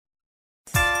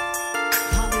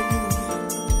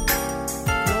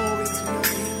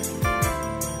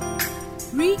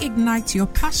reignite your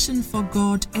passion for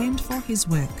God and for His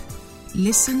work.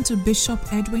 Listen to Bishop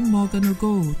Edwin Morgan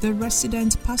Ogo, the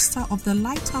resident pastor of the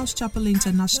Lighthouse Chapel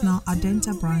International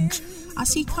Adenta branch,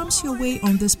 as he comes your way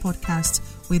on this podcast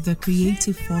with the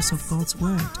creative force of God's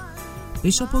Word.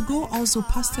 Bishop Ogo also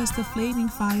pastors the Flaming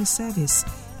Fire Service,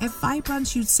 a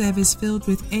vibrant youth service filled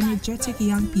with energetic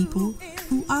young people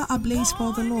who are ablaze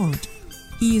for the Lord.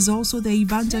 He is also the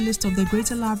evangelist of the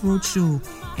Greater Love Roadshow,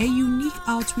 a unique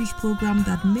outreach program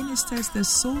that ministers the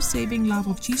soul-saving love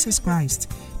of Jesus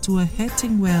Christ to a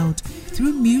hurting world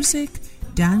through music,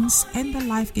 dance, and the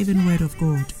life-giving Word of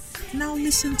God. Now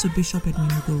listen to Bishop Edwin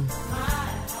Ogo.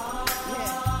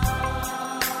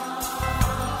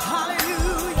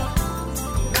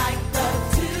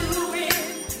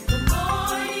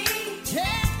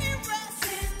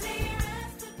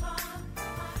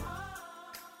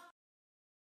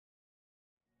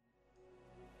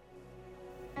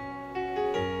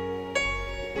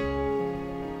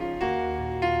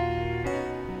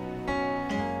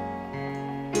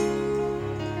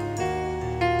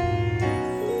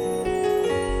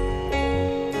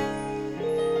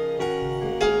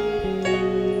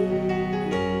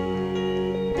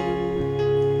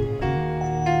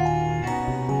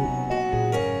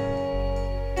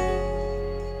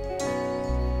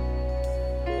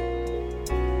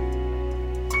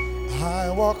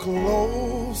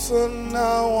 Closer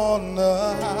now on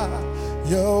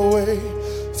your way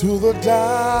to the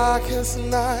darkest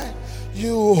night.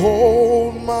 You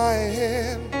hold my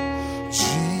hand,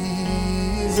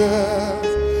 Jesus,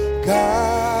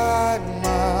 guide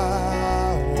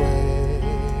my way.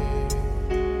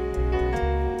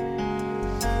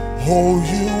 Oh,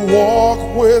 you walk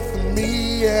with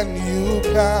me and you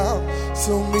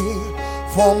counsel me,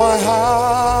 for my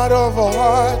heart of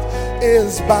heart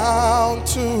is bound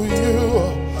to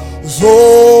you.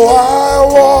 So I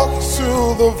walk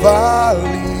through the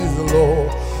valleys, Lord,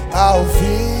 I'll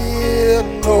fear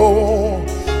no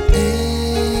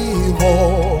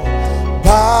evil.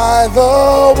 By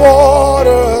the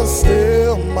water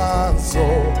still my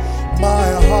soul,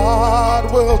 my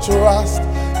heart will trust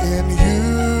in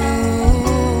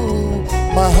you.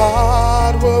 My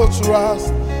heart will trust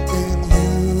in you.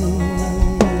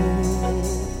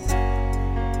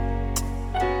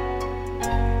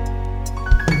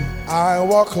 I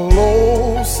walk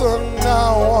closer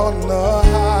now on the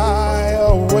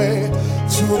highway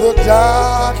to the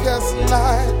darkest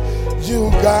night.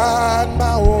 You guide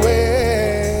my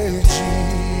way,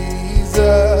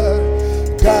 Jesus,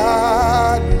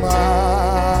 guide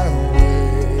my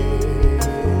way.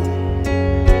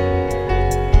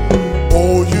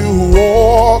 Oh, you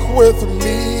walk with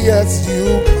me as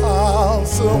you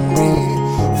counsel me,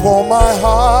 for my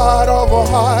heart of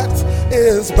hearts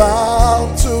is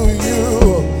bound to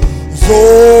you.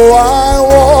 So I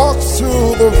walk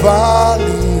through the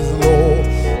valleys, Lord,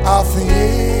 I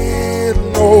fear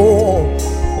no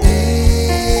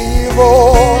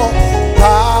evil.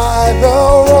 By the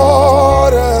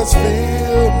waters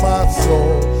fill my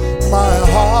soul, my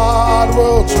heart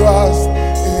will trust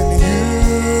in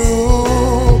you.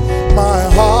 My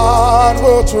heart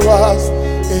will trust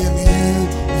in you.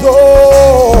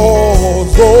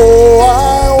 Though I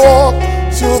walk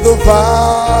to the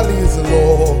valleys,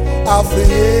 Lord, I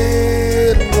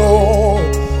fear no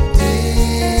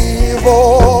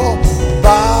evil.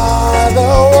 By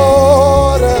the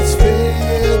waters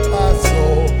fill my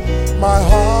soul, my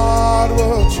heart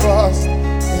will trust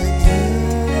in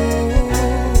you.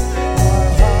 My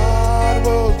heart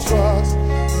will trust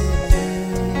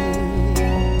in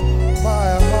you. My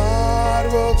heart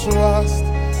will trust in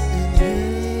you.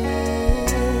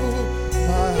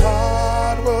 My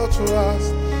heart will trust.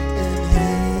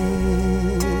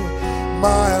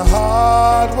 My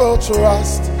heart will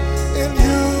trust in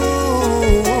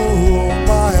you.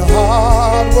 My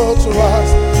heart will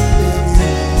trust in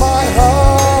you. My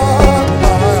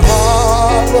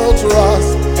heart will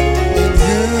trust in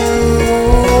you.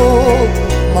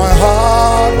 My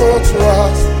heart will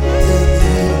trust in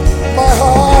you. My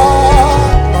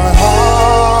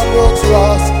heart will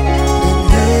trust in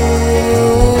you.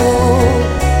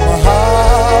 My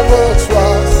heart will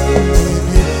trust in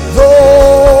you.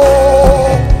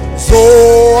 So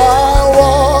I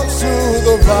walk through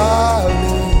the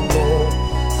valley, Lord,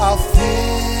 I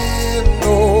fear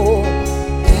no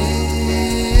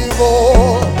evil.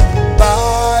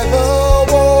 By the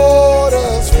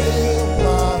waters fill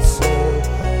my soul,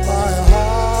 my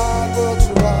heart will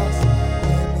trust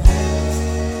in you.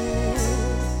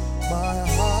 My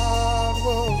heart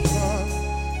will trust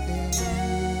in you.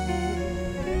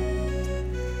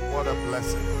 What a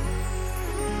blessing.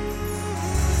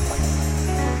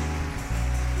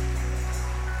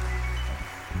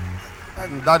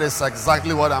 And that is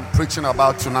exactly what I'm preaching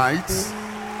about tonight.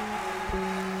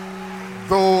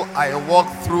 Though I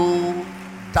walk through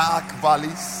dark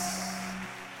valleys,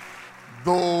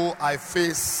 though I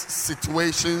face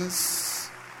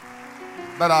situations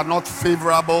that are not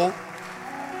favorable,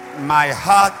 my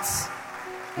heart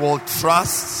will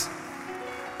trust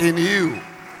in you.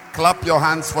 Clap your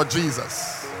hands for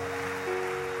Jesus.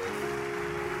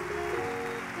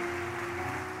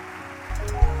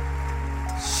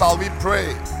 Shall we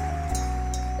pray?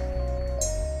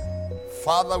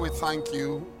 Father, we thank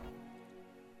you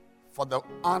for the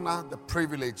honor, the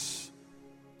privilege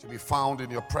to be found in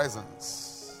your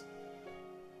presence.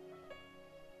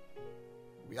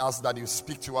 We ask that you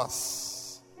speak to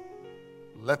us.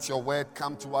 Let your word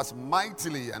come to us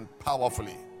mightily and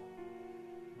powerfully.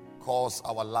 Cause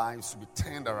our lives to be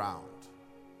turned around.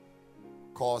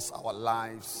 Cause our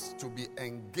lives to be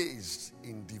engaged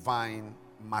in divine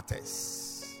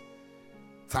matters.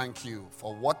 Thank you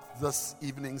for what this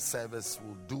evening service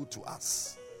will do to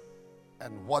us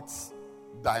and what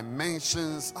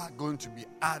dimensions are going to be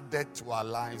added to our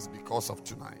lives because of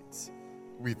tonight.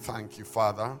 We thank you,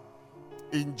 Father,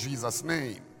 in Jesus'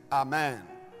 name. Amen.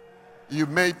 You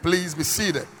may please be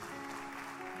seated.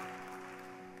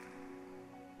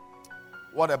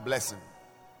 What a blessing.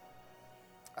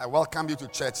 I welcome you to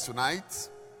church tonight.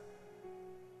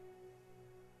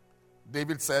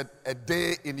 David said, a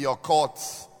day in your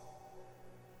courts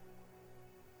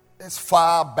is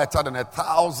far better than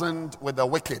 1,000 with the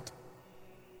wicked.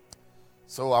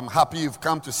 So I'm happy you've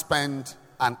come to spend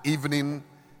an evening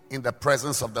in the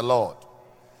presence of the Lord.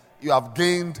 You have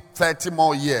gained 30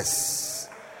 more years.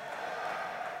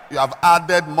 You have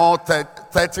added more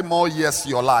 30 more years to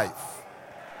your life.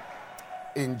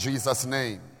 In Jesus'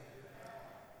 name.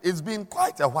 It's been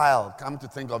quite a while, come to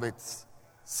think of it,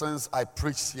 since I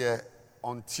preached here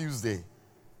on Tuesday,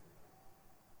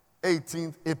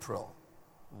 18th April.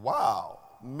 Wow.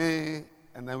 May,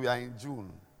 and then we are in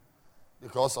June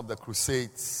because of the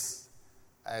crusades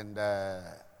and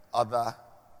other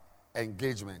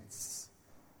engagements.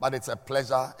 But it's a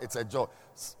pleasure, it's a joy.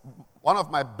 One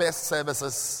of my best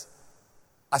services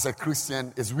as a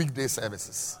Christian is weekday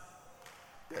services.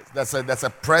 There's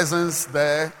a presence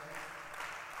there.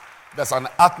 There's an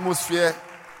atmosphere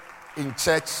in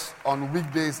church on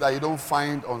weekdays that you don't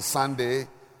find on Sunday.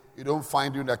 You don't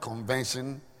find during the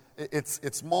convention.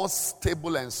 It's more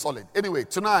stable and solid. Anyway,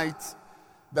 tonight,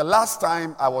 the last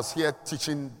time I was here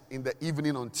teaching in the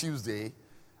evening on Tuesday,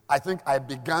 I think I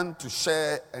began to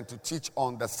share and to teach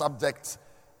on the subject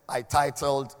I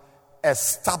titled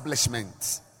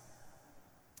Establishment.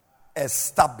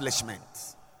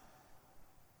 Establishment.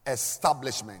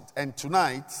 Establishment. And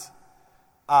tonight,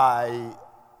 I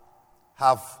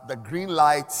have the green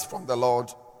lights from the Lord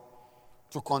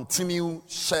to continue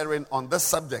sharing on this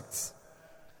subject.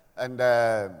 And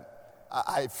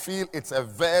I feel it's a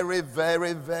very,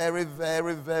 very, very,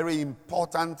 very, very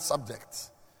important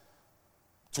subject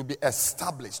to be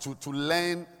established, to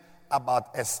learn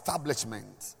about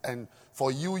establishment and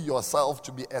for you yourself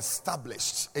to be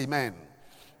established. Amen.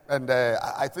 And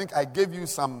I think I gave you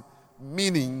some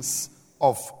meanings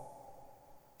of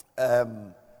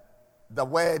the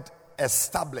word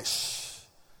establish.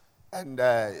 And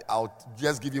I'll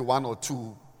just give you one or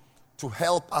two to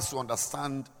help us to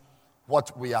understand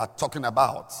what we are talking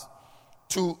about.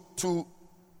 To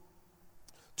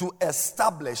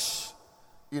establish,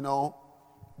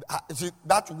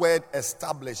 that word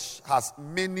establish has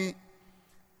many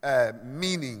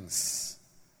meanings.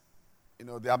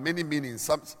 There are many meanings.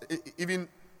 Even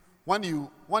when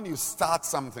you start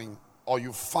something or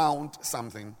you found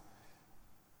something,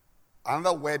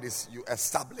 another word is you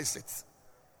establish it.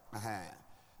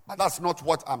 But that's not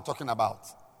what I'm talking about.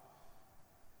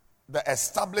 The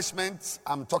establishment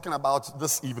I'm talking about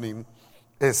this evening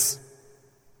is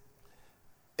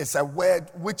a word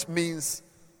which means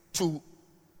to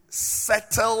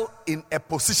settle in a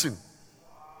position.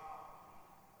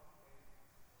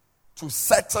 To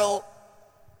settle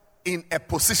in a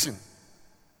position.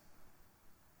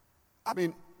 I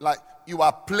mean, like you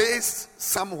are placed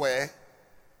somewhere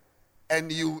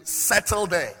and you settle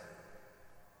there.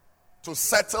 To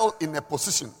settle in a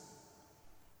position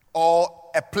or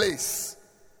a place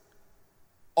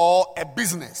or a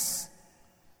business.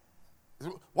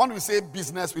 When we say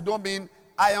business, we don't mean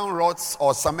iron rods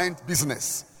or cement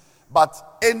business,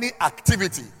 but any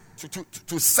activity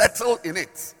to settle in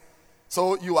it.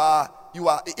 So you are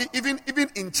even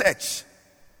in church,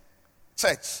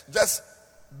 just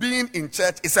being in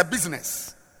church is a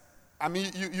business. I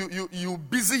mean, you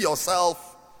busy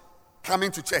yourself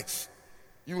coming to church.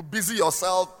 You busy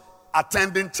yourself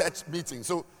attending church meetings.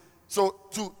 So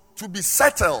to be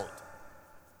settled,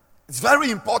 it's very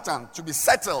important to be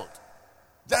settled.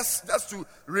 Just to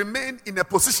remain in a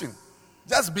position.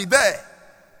 Just be there.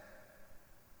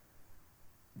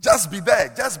 Just be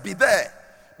there. Just be there.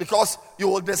 Because you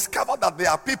will discover that there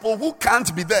are people who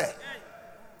can't be there.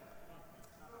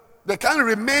 They can't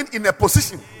remain in a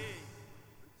position.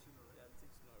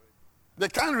 They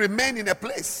can't remain in a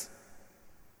place.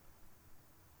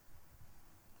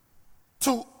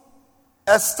 To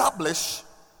establish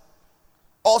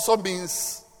also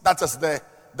means that is the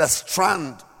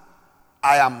strand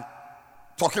I am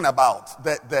talking about.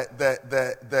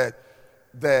 The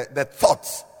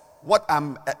thoughts. What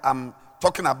I'm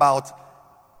talking about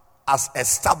as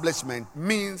establishment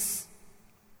means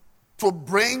to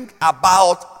bring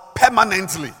about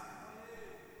permanently.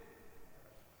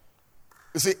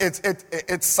 You see,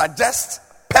 it suggests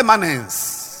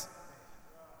permanence.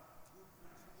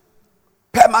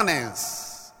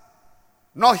 Permanence.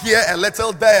 Not here a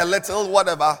little, there a little,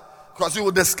 whatever. Because you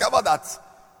will discover that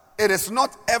it is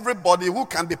not everybody who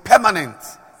can be permanent.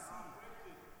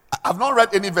 I've not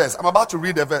read any verse. I'm about to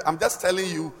read a verse. I'm just telling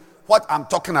you what I'm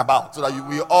talking about so that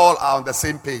we all are on the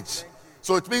same page.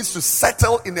 So it means to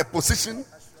settle in a position,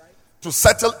 to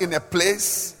settle in a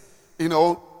place,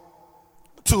 to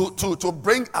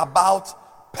bring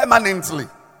about permanently.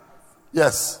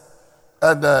 Yes.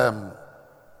 And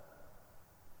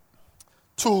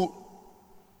to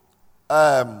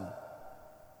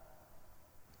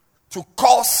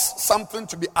cause something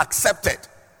to be accepted.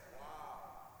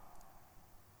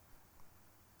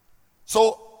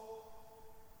 So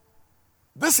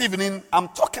this evening I'm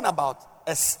talking about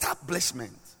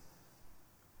establishment.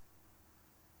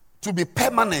 To be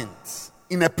permanent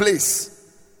in a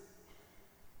place.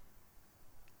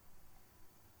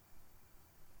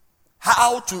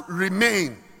 How to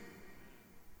remain.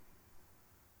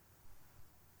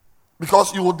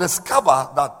 Because you will discover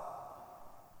that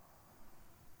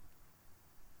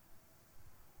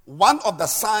one of the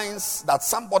signs that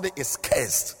somebody is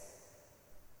cursed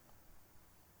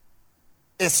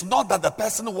is not that the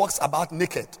person walks about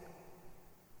naked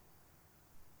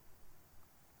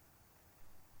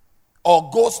or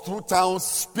goes through town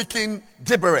speaking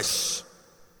gibberish.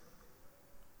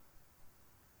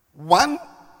 One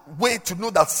way to know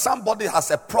that somebody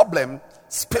has a problem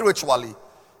spiritually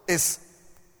is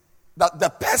that the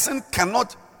person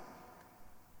cannot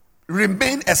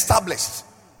remain established.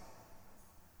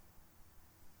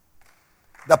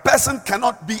 The person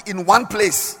cannot be in one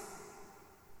place.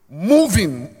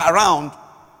 Moving around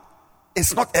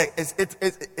is not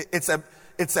it's a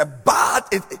bad,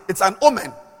 it's an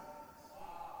omen.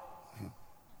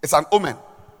 It's an omen.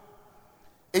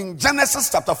 In Genesis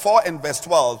chapter 4 and verse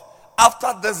 12,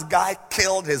 after this guy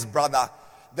killed his brother,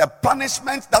 the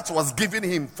punishment that was given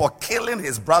him for killing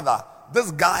his brother,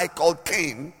 this guy called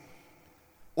Cain,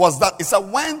 was that it said,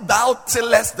 when thou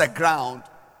tillest the ground,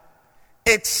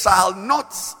 it shall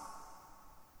not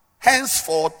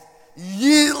henceforth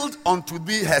yield unto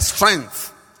thee her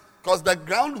strength. Because the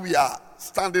ground we are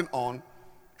standing on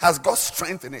has got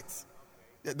strength in it.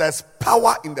 There's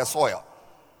power in the soil.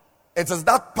 It is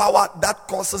that power that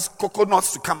causes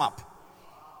coconuts to come up,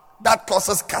 that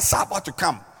causes cassava to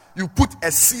come. You put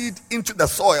a seed into the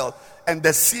soil and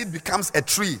the seed becomes a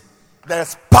tree.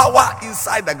 There's power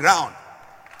inside the ground.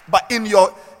 But in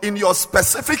your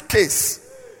specific case,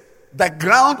 the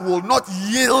ground will not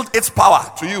yield its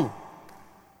power to you.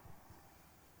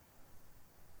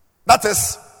 That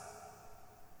is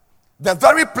the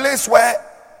very place where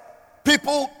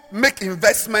people make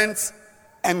investments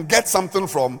and get something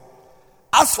from.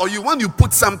 As for you, when you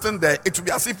put something there, it will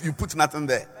be as if you put nothing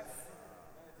there.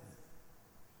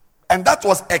 And that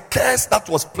was a curse that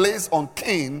was placed on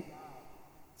Cain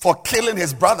for killing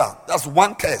his brother. That's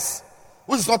one curse,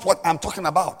 which is not what I'm talking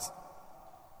about.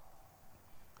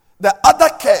 The other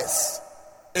curse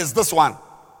is this one.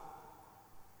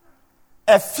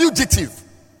 A fugitive.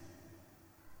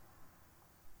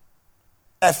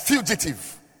 A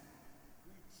fugitive.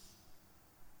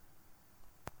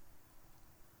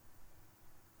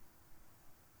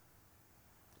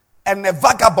 And a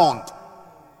vagabond.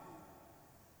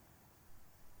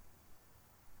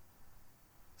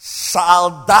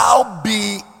 Shall thou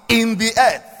be in the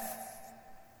earth,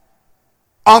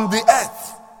 on the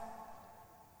earth,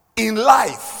 in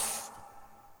life.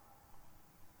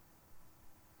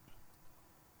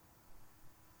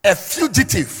 A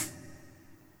fugitive.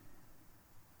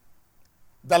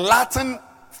 The Latin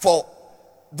for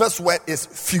this word is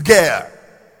fugere.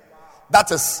 That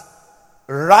is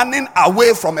running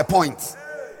away from a point.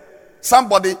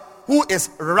 Somebody who is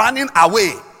running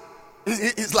away.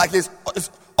 It's like he's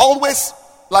always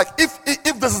like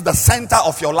if this is the center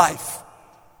of your life,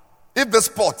 if this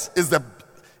spot is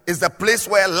the place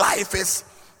where life is,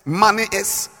 money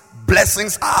is,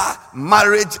 blessings are,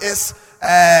 marriage is,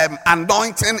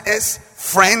 anointing is,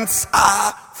 friends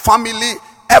are, family,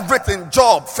 everything,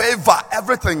 job, favor,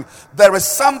 everything. There are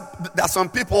some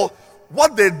people,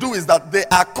 what they do is that they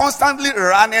are constantly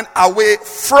running away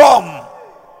from.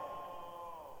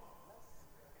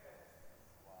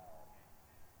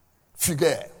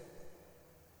 Figure.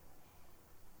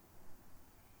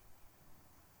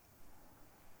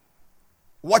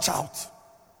 Watch out.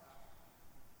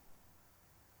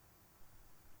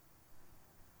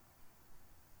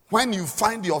 When you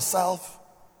find yourself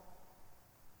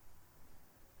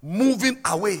moving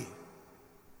away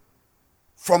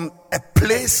from a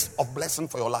place of blessing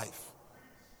for your life,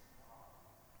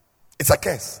 it's a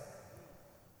curse.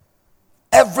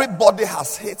 Everybody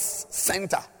has its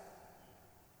center.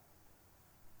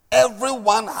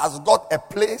 Everyone has got a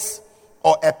place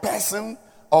or a person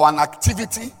or an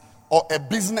activity or a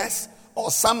business or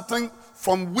something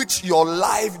from which your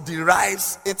life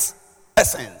derives its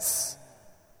essence.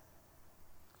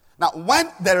 Now, when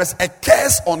there is a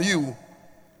curse on you,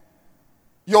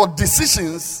 your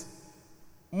decisions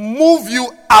move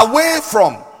you away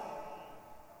from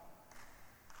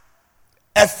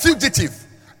a fugitive.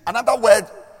 Another word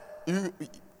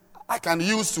I can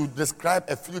use to describe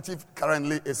a fugitive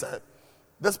currently is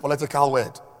this political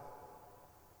word.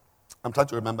 I'm trying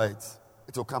to remember it.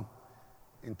 It will come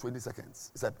in 20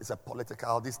 seconds. It's a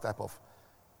political, this type of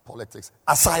politics.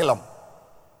 Asylum.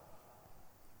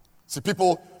 See,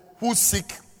 people who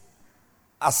seek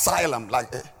asylum,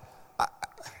 like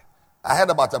I heard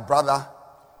about a brother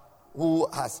who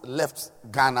has left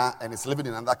Ghana and is living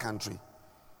in another country.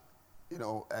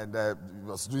 And he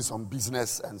was doing some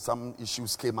business and some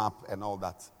issues came up and all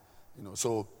that.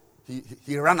 So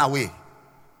he ran away.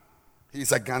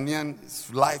 He's a Ghanaian.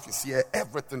 His life is here.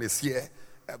 Everything is here.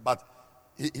 But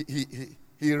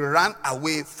he ran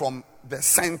away from the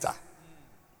center,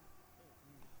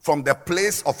 from the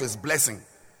place of his blessing.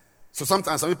 So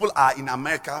sometimes some people are in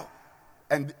America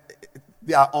and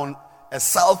they are on a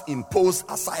self-imposed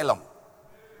asylum.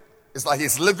 It's like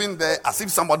he's living there as if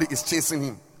somebody is chasing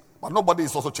him. But nobody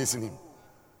is also chasing him.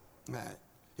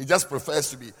 He just prefers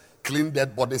to be cleaning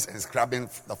dead bodies and scrubbing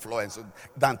the floor and so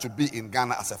than to be in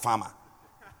Ghana as a farmer.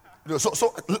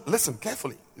 So listen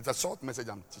carefully. It's a short message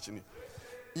I'm teaching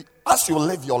you. As you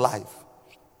live your life,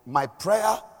 my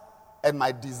prayer and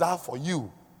my desire for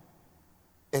you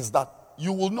is that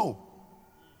you will know.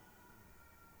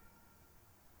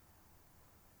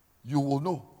 You will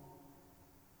know.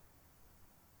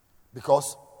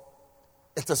 Because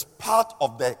it is part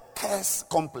of the curse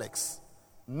complex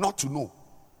not to know.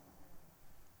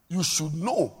 You should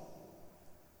know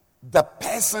the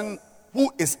person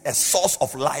who is a source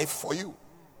of life for you.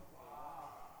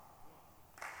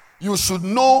 You should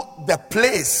know the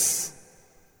place.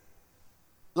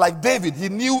 Like David, he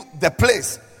knew the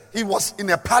place. He was in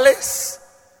a palace.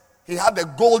 He had a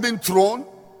golden throne.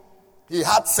 He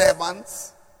had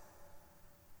servants.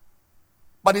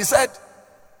 But he said,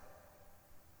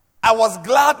 I was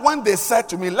glad when they said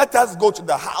to me, let us go to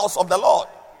the house of the Lord.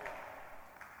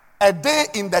 A day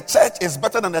in the church is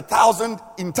better than 1,000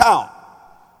 in town.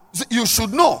 So you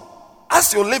should know,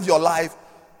 as you live your life,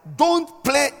 don't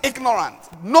play ignorant.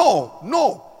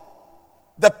 No.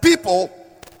 The people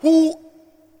who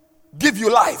give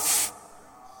you life.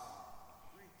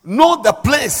 Know the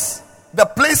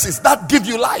places that give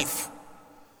you life.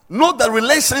 Know the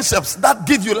relationships that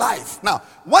give you life. Now,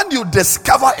 when you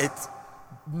discover it,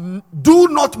 do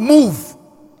not move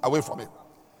away from it.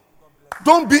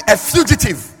 Don't be a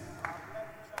fugitive.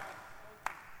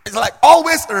 It's like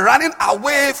always running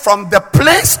away from the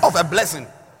place of a blessing.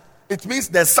 It means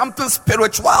there's something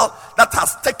spiritual that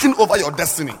has taken over your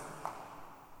destiny.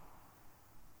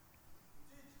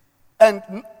 And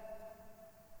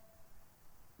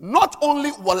not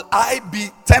only will I be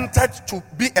tempted to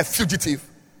be a fugitive,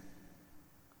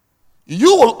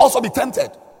 you will also be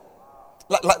tempted.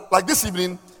 Like this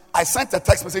evening, I sent a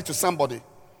text message to somebody,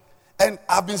 and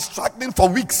I've been struggling for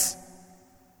weeks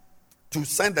to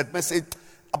send that message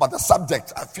about the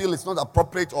subject. I feel it's not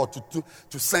appropriate or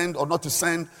to send or not to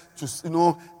send,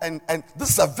 and this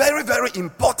is a very, very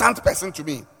important person to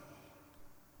me,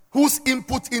 whose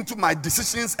input into my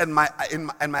decisions and my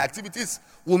activities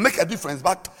will make a difference.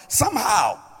 But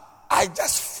somehow, I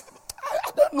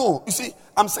don't know. You see,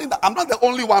 I'm saying that I'm not the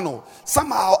only one. No.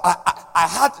 Somehow, I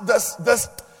had this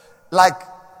like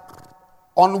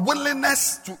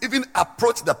unwillingness to even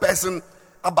approach the person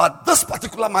about this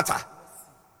particular matter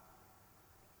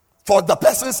for the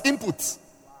person's input.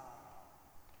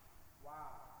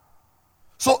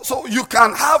 So you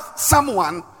can have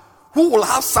someone who will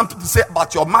have something to say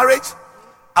about your marriage,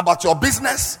 about your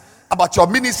business, about your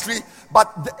ministry, but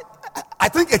I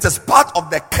think it is part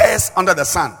of the curse under the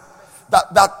sun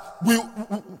that we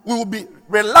will be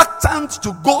reluctant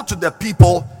to go to the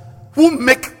people who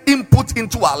make input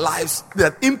into our lives,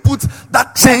 the input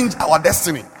that change our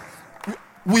destiny.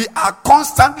 We are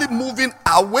constantly moving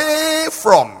away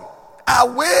from.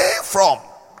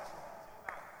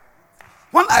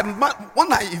 When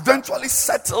I eventually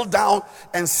settled down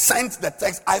and sent the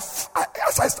text,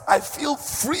 I feel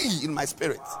free in my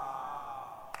spirit.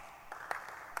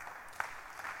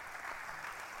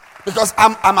 Because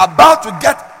I'm about to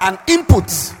get an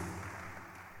input.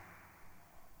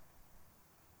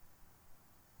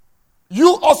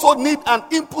 You also need an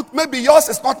input. Maybe yours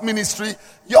is not ministry,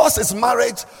 yours is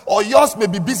marriage, or yours may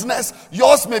be business,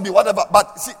 yours may be whatever.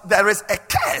 But see, there is a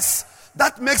curse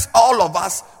that makes all of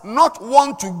us not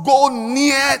want to go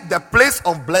near the place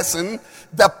of blessing,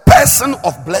 the person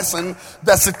of blessing,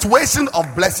 the situation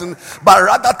of blessing, but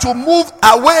rather to move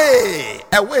away,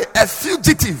 a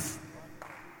fugitive.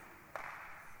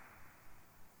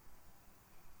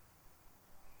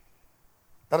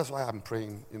 That is why I'm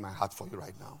praying in my heart for you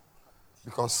right now.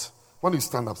 Because when you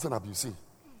stand up, you see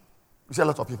a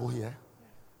lot of people here,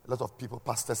 a lot of people,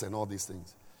 pastors and all these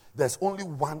things. There's only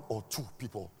one or two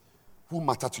people who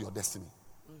matter to your destiny.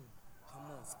 Come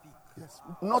on, speak. Yes.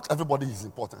 Not everybody is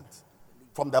important.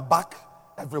 From the back,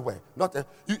 everywhere.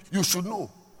 You should know.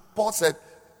 Paul said,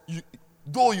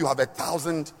 though you have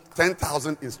 1,000,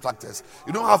 10,000 instructors,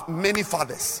 you don't have many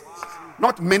fathers.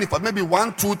 Not many, but maybe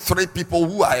 1, 2, 3 people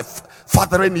who are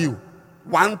fathering you.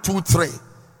 1, 2, 3,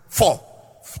 4,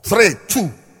 3,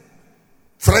 2,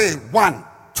 3, 1,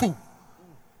 2.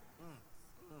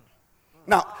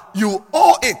 Now, you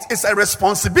owe it. It's a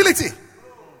responsibility.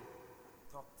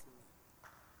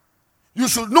 You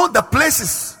should know the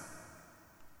places.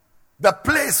 The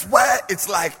place where it's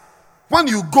like, when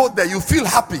you go there, you feel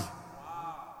happy.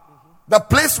 The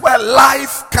place where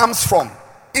life comes from,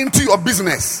 into your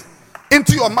business,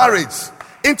 into your marriage,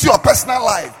 into your personal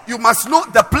life. You must know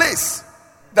the place.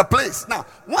 The place. Now,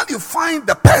 when you find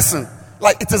the person,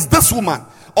 like it is this woman,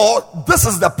 or this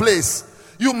is the place,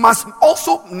 you must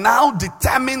also now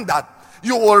determine that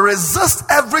you will resist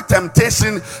every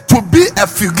temptation to be a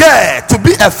fugitive, to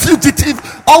be a fugitive,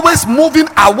 always moving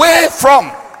away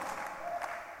from.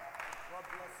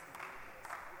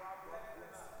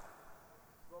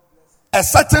 A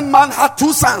certain man had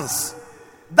 2 sons.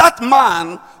 That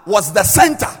man was the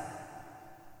center.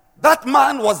 That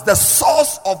man was the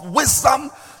source of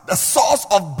wisdom, the source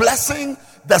of blessing,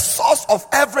 the source of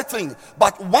everything.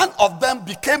 But one of them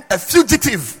became a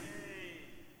fugitive,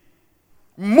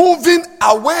 moving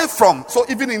away from. So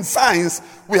even in science,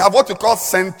 we have what we call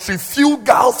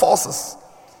centrifugal forces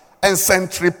and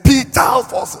centripetal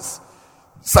forces.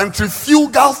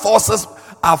 Centrifugal forces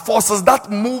are forces that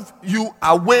move you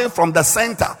away from the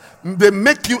center. They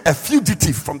make you a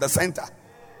fugitive from the center.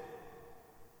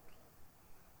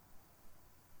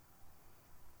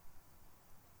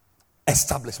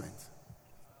 Establishment.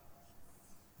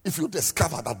 If you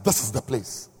discover that this is the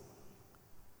place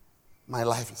my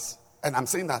life is, and I'm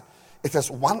saying that it is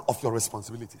one of your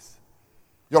responsibilities.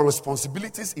 Your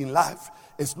responsibilities in life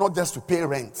is not just to pay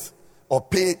rent or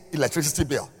pay electricity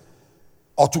bill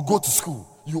or to go to school.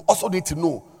 You also need to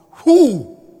know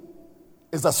who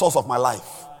is the source of my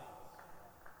life.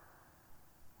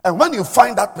 And when you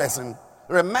find that person,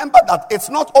 remember that it's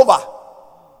not over.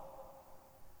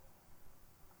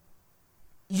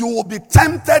 You will be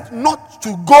tempted not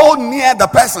to go near the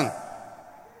person.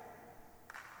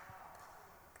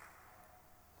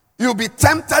 You'll be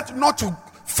tempted not to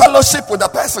fellowship with the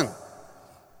person.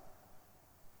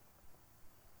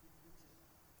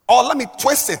 Or let me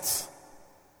twist it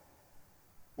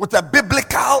with a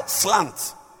biblical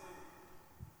slant.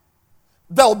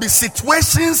 There will be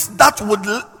situations that would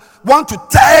want to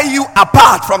tear you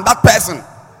apart from that person.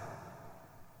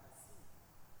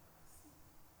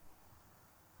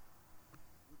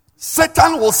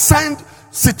 Satan will send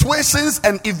situations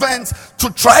and events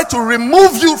to try to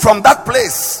remove you from that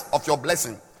place of your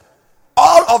blessing.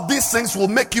 All of these things will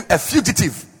make you a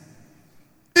fugitive.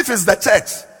 If it's the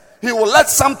church, he will let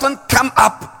something come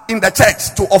up in the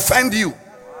church to offend you.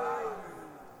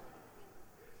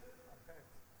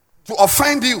 To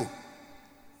offend you.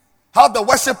 How the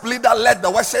worship leader led the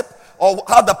worship, or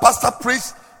how the pastor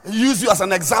preached, use you as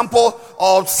an example,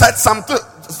 or said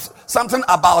something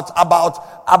about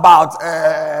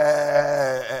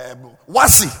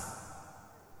Wasi,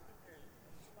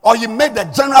 or you made a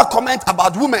general comment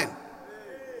about women,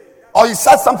 or you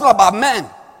said something about men.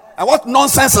 And what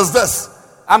nonsense is this?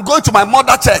 I'm going to my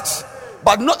mother church.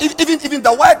 But even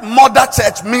the word mother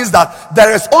church means that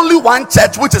there is only one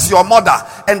church, which is your mother,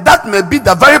 and that may be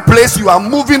the very place you are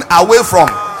moving away from.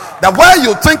 The where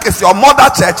you think is your mother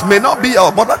church may not be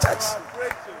your mother church.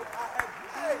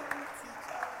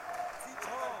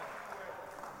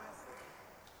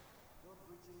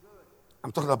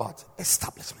 I'm talking about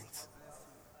establishment.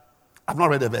 I've not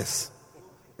read the verse.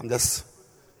 This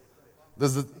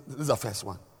is the first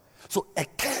one. So a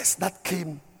curse that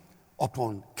came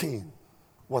upon Cain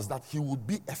was that he would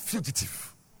be a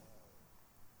fugitive.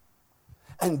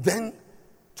 And then,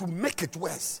 to make it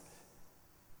worse,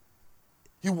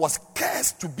 he was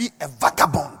cursed to be a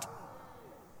vagabond.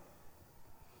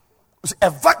 A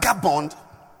vagabond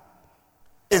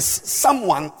is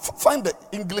someone, find the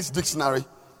English dictionary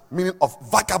meaning of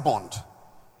vagabond.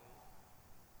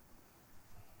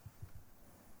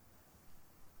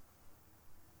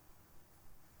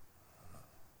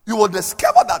 You will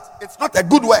discover that it's not a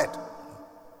good word.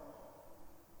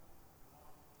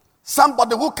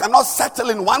 Somebody who cannot settle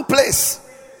in one place.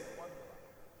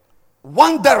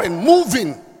 Wandering,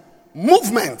 movements.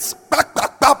 Movements.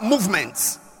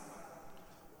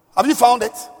 Have you found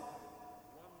it?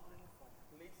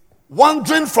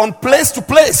 Wandering from place to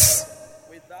place.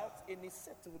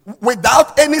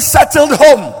 Without any settled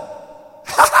home.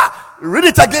 Read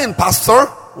it again, Pastor.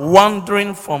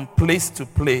 Wandering from place to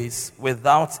place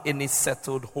without any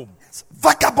settled home.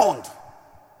 Vagabond.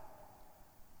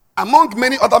 Among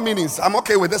many other meanings, I'm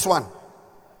okay with this one.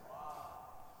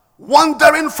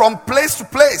 Wandering from place to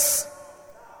place.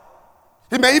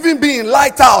 He may even be in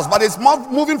lighthouse, but it's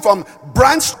moving from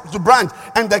branch to branch.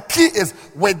 And the key is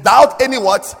without any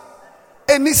what?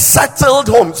 Any settled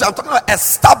home. So I'm talking about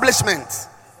establishment.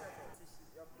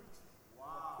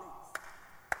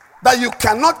 That you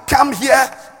cannot come here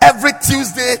every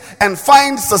Tuesday and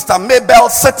find Sister Mabel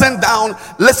sitting down,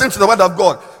 listening to the word of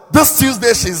God. This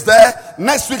Tuesday she's there.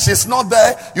 Next week she's not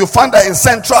there. You find her in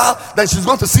Central. Then she's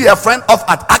going to see her friend off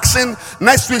at Action.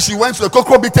 Next week she went to the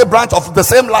Kokrobite branch of the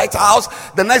same lighthouse.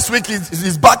 The next week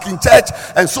he's back in church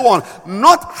and so on.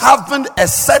 Not having a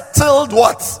settled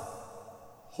what?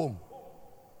 Home.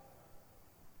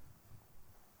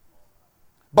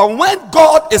 But when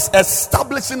God is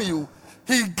establishing you,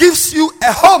 He gives you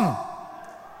a home.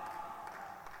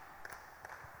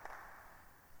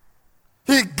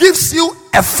 He gives you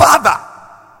a father.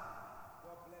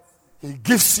 He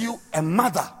gives you a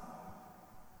mother.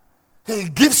 He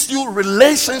gives you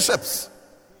relationships.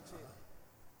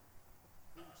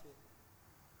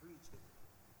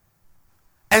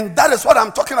 And that is what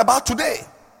I'm talking about today.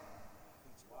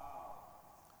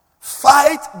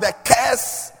 Fight the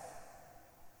curse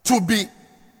to be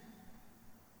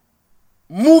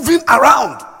moving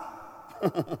around.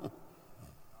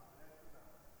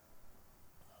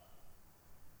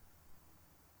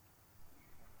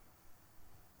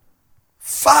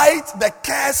 Fight the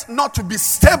curse not to be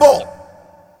stable.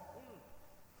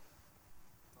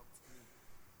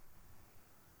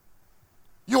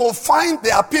 You will find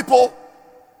there are people,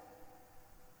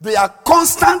 they are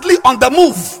constantly on the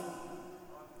move.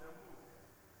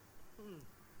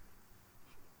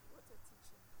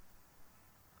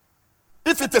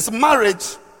 If it is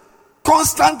marriage,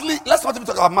 constantly, let's not even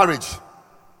talk about marriage.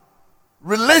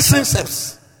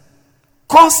 Relationships,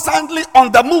 constantly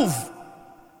on the move.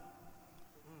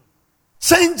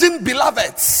 Changing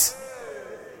beloveds.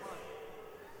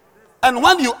 And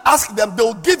when you ask them,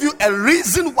 they'll give you a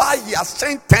reason why he has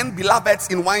changed 10 beloveds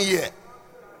in 1 year.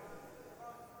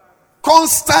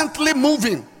 Constantly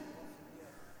moving.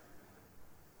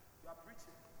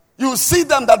 You see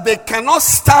them that they cannot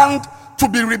stand to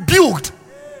be rebuked.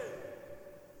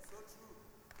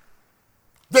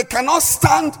 They cannot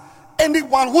stand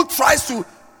anyone who tries to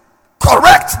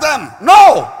correct them.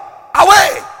 No!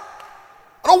 Away!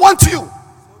 I don't want you.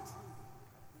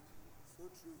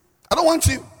 I don't want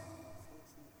you.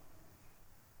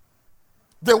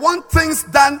 They want things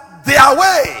done their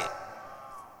way.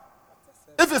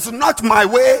 If it's not my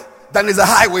way, then it's a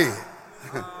highway.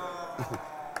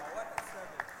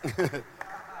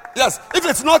 Yes, if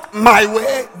it's not my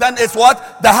way, then it's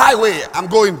what? The highway. I'm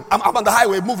going. I'm on the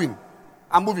highway moving.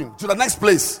 I'm moving to the next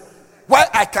place where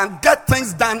I can get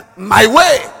things done my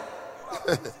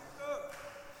way.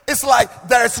 It's like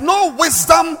there is no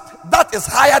wisdom that is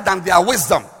higher than their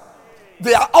wisdom.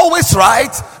 They are always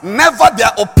right. Never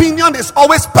their opinion is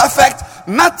always perfect.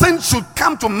 Nothing should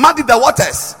come to muddy the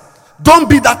waters. Don't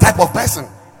be that type of person.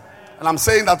 And I'm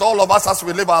saying that all of us, as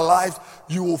we live our lives,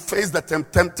 you will face the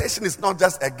temptation. Is not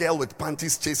just a girl with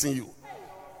panties chasing you.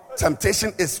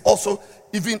 Temptation is also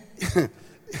even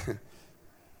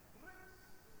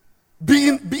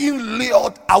being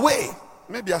lured away.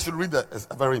 Maybe I should read a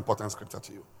very important scripture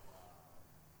to you.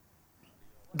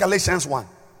 Galatians 1.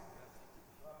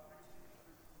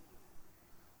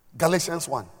 Galatians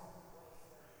 1.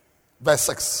 Verse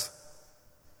 6.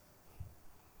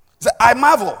 Say, I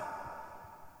marvel,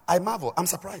 I'm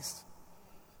surprised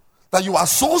that you are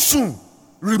so soon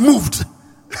removed.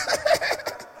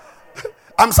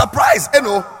 I'm surprised,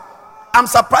 I'm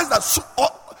surprised that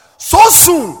so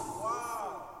soon.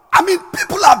 I mean,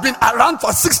 people have been around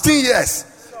for 16 years,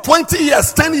 20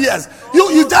 years, 10 years.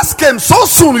 You just came so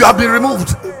soon, you have been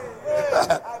removed.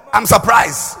 I'm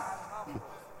surprised.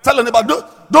 Tell anybody,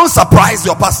 don't surprise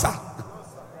your pastor.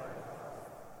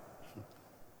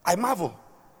 I marvel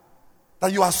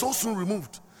that you are so soon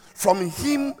removed from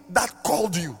him that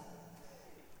called you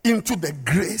into the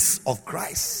grace of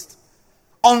Christ,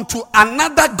 unto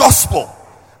another gospel,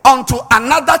 unto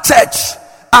another church,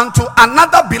 unto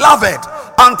another beloved,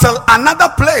 until another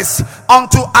place,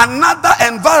 unto another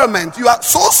environment. You are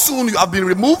so soon you have been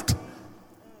removed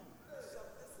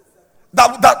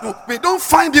that we don't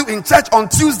find you in church on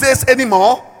Tuesdays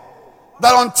anymore.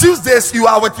 That on Tuesdays you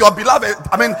are with your beloved.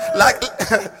 I mean, like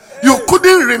you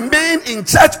couldn't remain in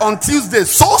church on Tuesdays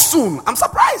so soon. I'm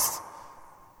surprised.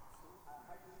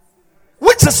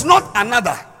 Which is not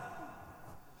another,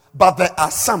 but there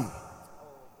are some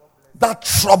that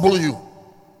trouble you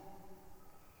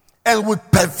and would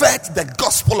pervert the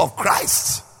gospel of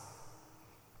Christ.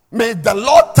 May the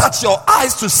Lord touch your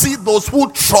eyes to see those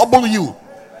who trouble you.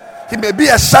 He may be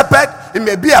a shepherd, he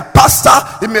may be a pastor,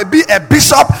 he may be a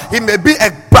bishop, he may be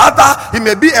a brother, he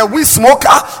may be a weed smoker,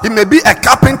 he may be a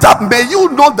carpenter. May you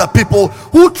know the people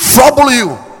who trouble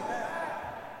you.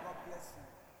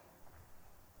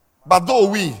 But though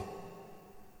we,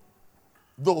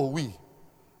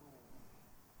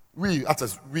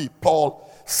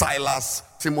 Paul, Silas,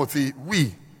 Timothy,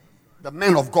 we, the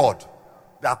men of God,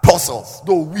 the apostles,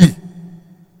 though we,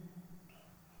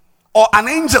 or an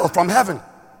angel from heaven.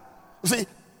 You see,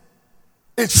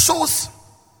 it shows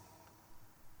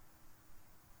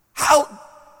how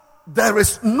there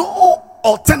is no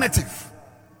alternative.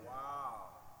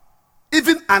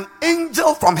 Even an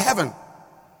angel from heaven.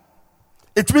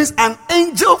 It means an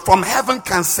angel from heaven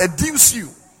can seduce you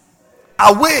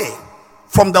away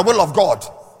from the will of God.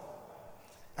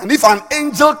 And if an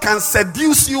angel can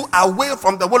seduce you away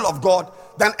from the will of God,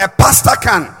 then a pastor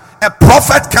can, a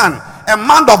prophet can, a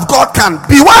man of God can.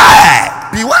 Beware!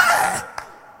 Beware!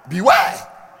 Beware!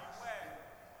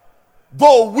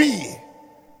 Though we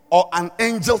or an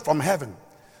angel from heaven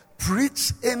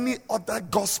preach any other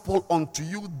gospel unto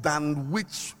you than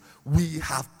which we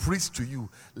have preached to you,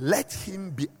 let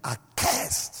him be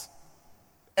accursed.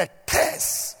 A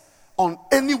curse on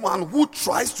anyone who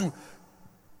tries to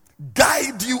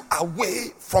guide you away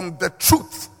from the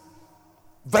truth.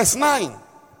 Verse 9.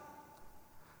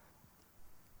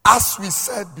 As we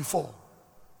said before,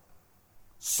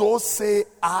 so say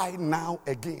I now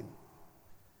again.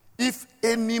 If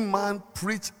any man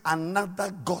preach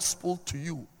another gospel to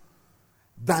you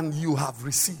than you have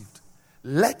received,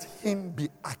 let him be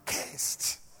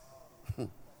accursed.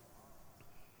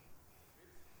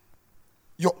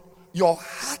 Your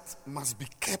heart must be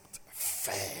kept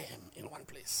firm in one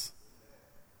place.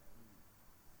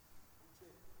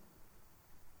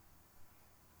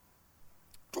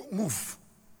 Don't move.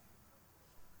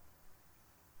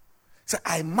 Say,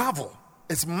 I marvel.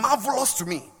 It's marvelous to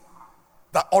me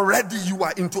that already you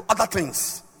are into other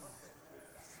things.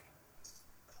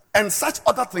 And such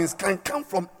other things can come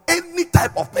from any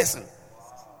type of person.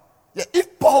 Yeah,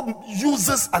 if Paul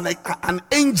uses an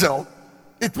angel,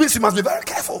 it means you must be very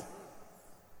careful.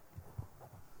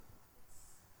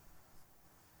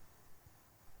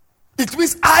 It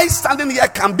means I standing here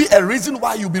can be a reason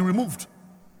why you'll be removed.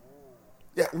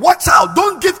 Yeah, watch out.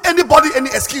 Don't give anybody any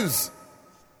excuse.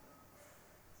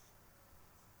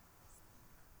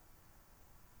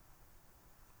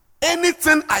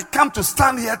 Anything I come to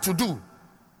stand here to do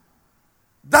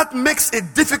that makes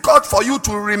it difficult for you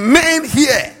to remain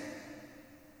here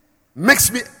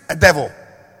makes me a devil.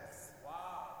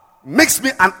 Makes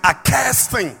me an accursed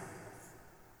thing.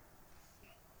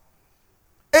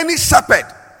 Any shepherd,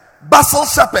 basil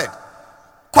shepherd,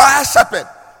 choir shepherd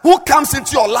who comes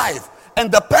into your life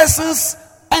and the person's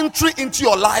entry into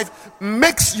your life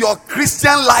makes your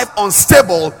Christian life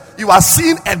unstable, you are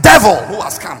seeing a devil who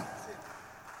has come.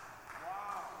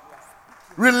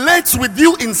 Relates with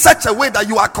you in such a way that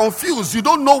you are confused. You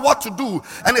don't know what to do.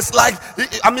 And it's like,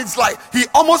 it's like he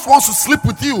almost wants to sleep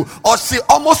with you, or she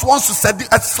almost wants to set.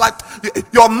 It's like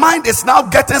your mind is now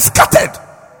getting scattered.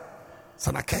 It's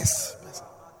an curse.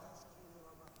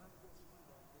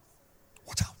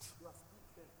 Watch out.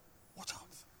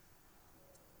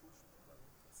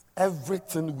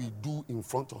 everything we do in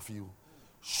front of you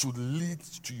should lead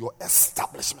to your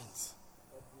establishment.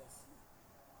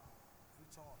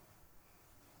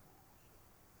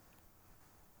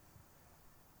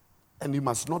 And you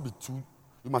must not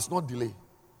delay.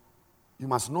 You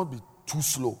must not be too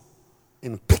slow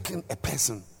in picking a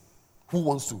person who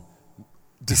wants to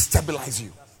destabilize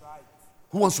you,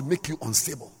 who wants to make you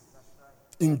unstable.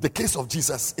 In the case of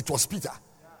Jesus, it was Peter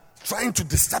trying to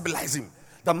destabilize him.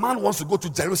 The man wants to go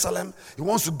to Jerusalem. He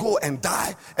wants to go and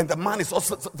die. And the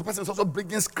person is also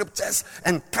bringing scriptures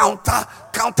and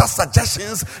counter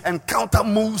suggestions and counter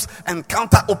moves and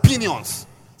counter opinions.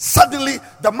 Suddenly,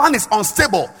 the man is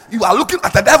unstable. You are looking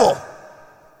at the devil.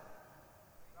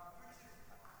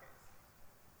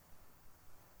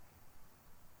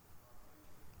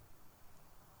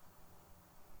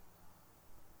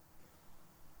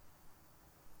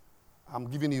 I'm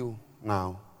giving you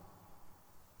now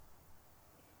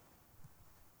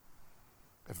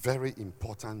a very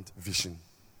important vision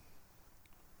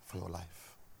for your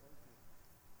life.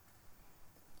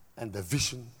 And the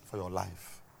vision for your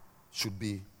life should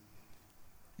be,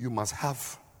 you must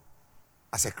have,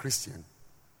 as a Christian,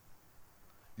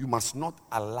 you must not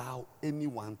allow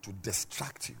anyone to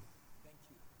distract you.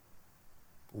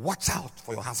 Watch out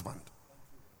for your husband.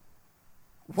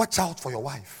 Watch out for your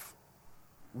wife.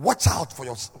 Watch out for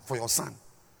your son.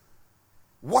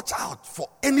 Watch out for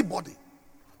anybody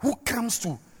who comes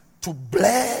to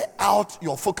blare out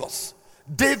your focus.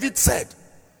 David said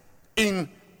in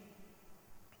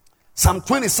Psalm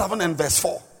 27 and verse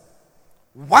 4,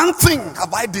 one thing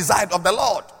have I desired of the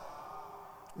Lord.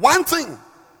 One thing.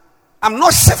 I'm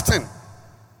not shifting.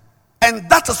 And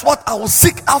that is what I will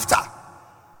seek after.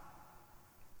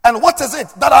 And what is it?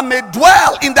 That I may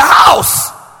dwell in the house.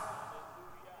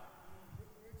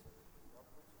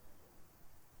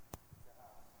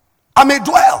 I may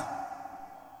dwell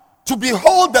to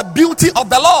behold the beauty of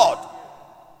the Lord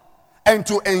and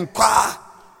to inquire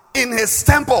in his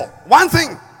temple. One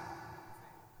thing.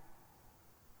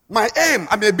 My aim,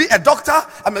 I may be a doctor,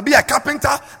 I may be a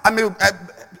carpenter, I may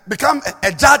become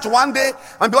a judge one day.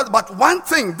 But one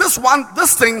thing, this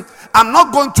thing, I'm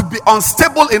not going to be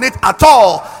unstable in it at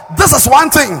all. This is one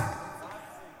thing I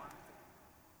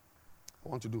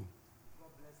want to do.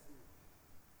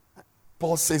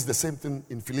 Paul says the same thing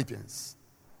in Philippians.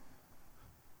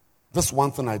 This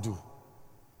one thing I do.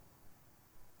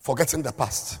 Forgetting the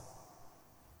past.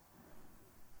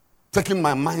 Taking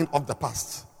my mind off the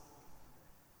past.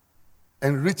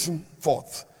 And reaching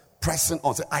forth. Pressing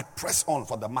on. Say, I press on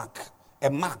for the mark. A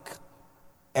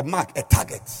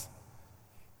target.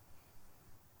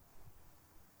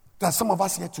 There are some of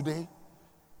us here today.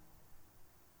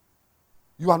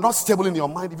 You are not stable in your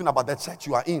mind even about the church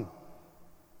you are in.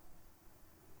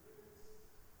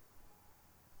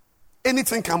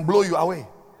 Anything can blow you away.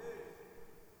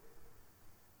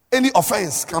 Any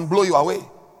offense can blow you away.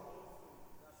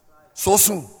 So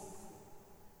soon.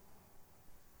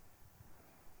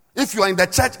 If you are in the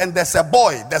church and there's a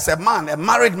boy, there's a man, a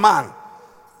married man,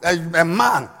 a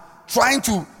man trying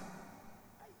to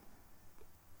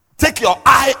take your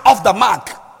eye off the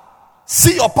mark,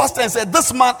 see your pastor and say,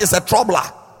 this man is a troubler.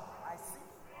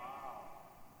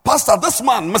 Pastor, this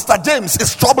man, Mr. James,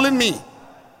 is troubling me.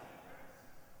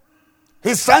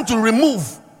 He's trying to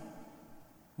remove.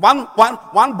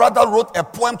 One brother wrote a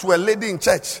poem to a lady in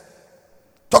church,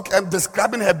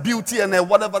 describing her beauty and her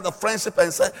whatever, the friendship,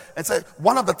 and said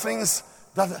one of the things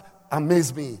that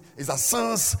amazed me is that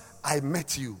since I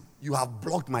met you, you have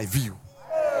blocked my view.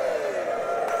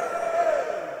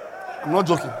 I'm not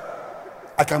joking.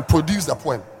 I can produce the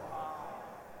poem.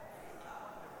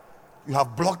 You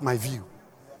have blocked my view.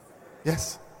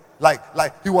 Yes. Like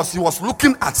he was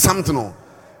looking at something.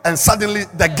 And suddenly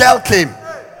the girl came.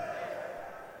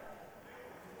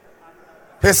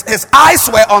 His eyes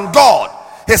were on God.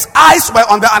 His eyes were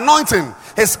on the anointing.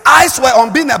 His eyes were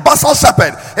on being a basal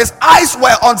shepherd. His eyes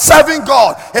were on serving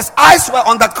God. His eyes were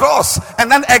on the cross.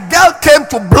 And then a girl came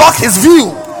to block his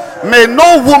view. May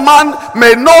no woman,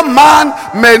 may no man,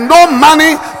 may no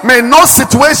money, may no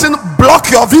situation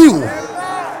block your view.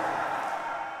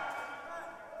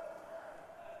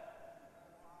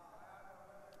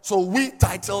 So we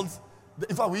titled,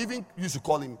 in fact, we even used to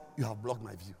call him, you have blocked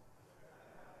my view.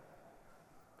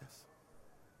 Yes.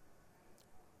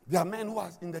 There are men who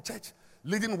are in the church,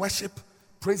 leading worship,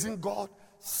 praising God,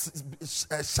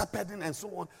 shepherding and so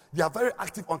on. They are very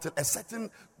active until a certain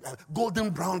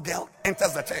golden brown girl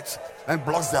enters the church and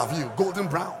blocks their view. Golden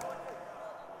brown.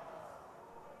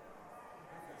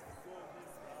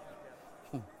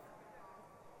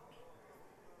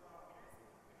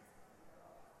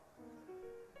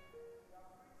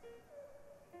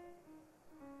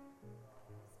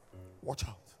 Watch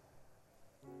out.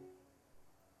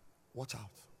 Watch out.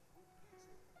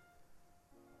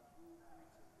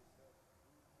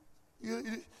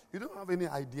 You don't have any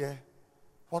idea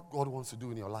what God wants to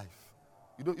do in your life.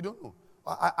 You don't know.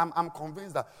 I'm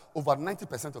convinced that over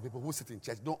 90% of people who sit in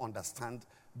church don't understand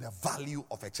the value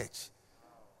of a church.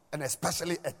 And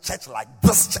especially a church like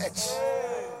this church.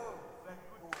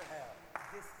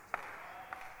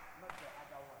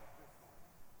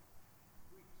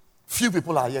 Few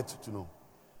people are yet to know.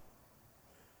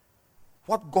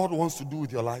 What God wants to do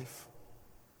with your life,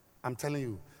 I'm telling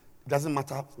you, it doesn't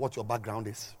matter what your background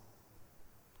is.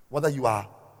 Whether you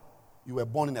were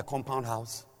born in a compound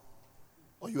house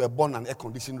or you were born in an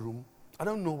air-conditioned room. I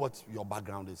don't know what your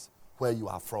background is, where you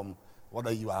are from,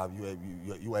 whether you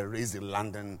were raised in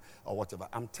London or whatever.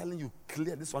 I'm telling you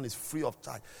clear, this one is free of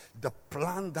charge. The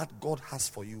plan that God has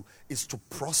for you is to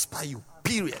prosper you,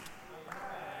 period.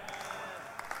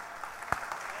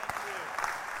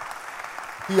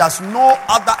 He has no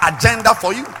other agenda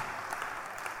for you.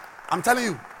 I'm telling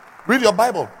you, read your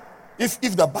Bible.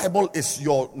 If the Bible is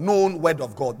your known word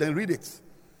of God, then read it.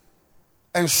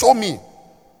 And show me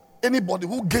anybody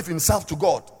who gave himself to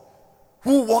God,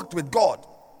 who walked with God,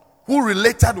 who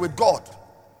related with God,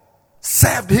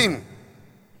 served him,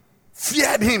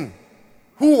 feared him,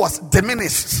 who was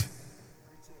diminished,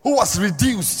 who was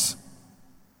reduced,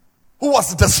 who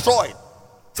was destroyed.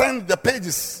 Turn the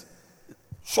pages.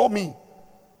 Show me.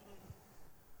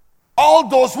 All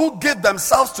those who gave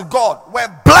themselves to God were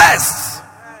blessed.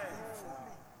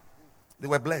 They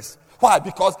were blessed. Why?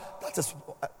 Because that is,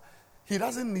 he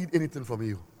doesn't need anything from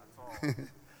you.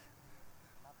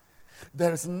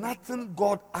 There is nothing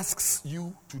God asks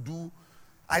you to do,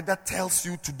 either tells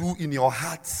you to do in your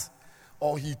heart,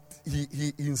 or he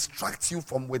instructs you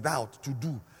from without to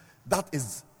do. That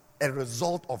is a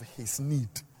result of his need.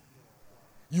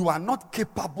 You are not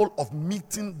capable of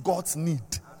meeting God's need.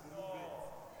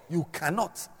 You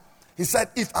cannot. He said,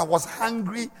 if I was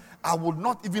hungry, I would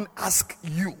not even ask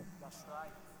you.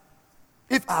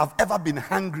 If I have ever been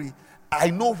hungry, I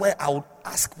know where I would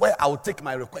ask, where I would take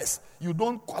my request. You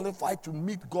don't qualify to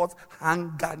meet God's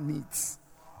hunger needs.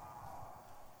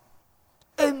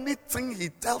 Anything he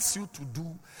tells you to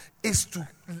do is to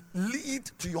lead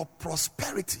to your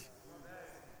prosperity.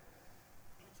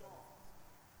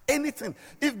 Anything.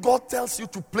 If God tells you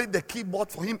to play the keyboard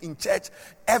for him in church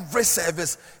every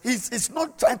service, he's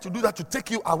not trying to do that to take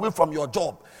you away from your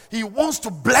job. He wants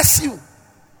to bless you.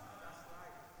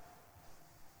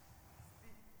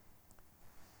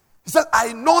 He said,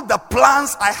 I know the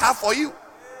plans I have for you.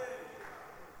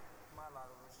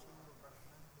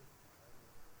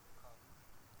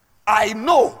 I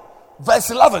know.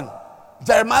 Verse 11,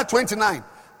 Jeremiah 29.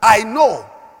 I know.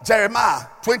 Jeremiah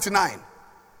 29.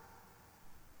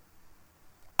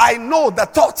 I know the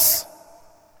thoughts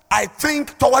I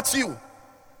think towards you.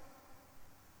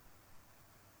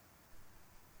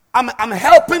 I'm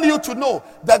helping you to know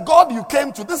that God you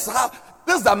came to, this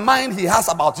is the mind he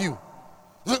has about you.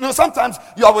 You know, sometimes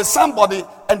you are with somebody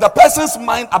and the person's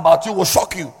mind about you will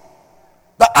shock you.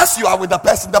 But as you are with the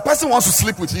person wants to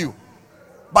sleep with you.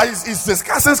 But he's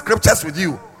discussing scriptures with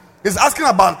you. He's asking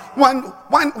about when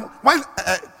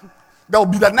there will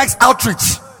be the next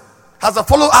outreach. Has a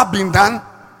follow-up been done?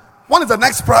 When is the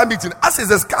next prayer meeting? As he's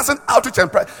discussing outreach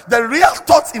and prayer, the real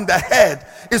thought in the head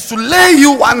is to lay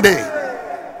you one day.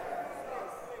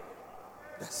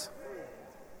 Yes.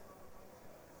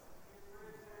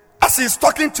 As he's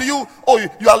talking to you, oh,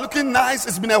 you are looking nice,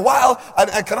 it's been a while,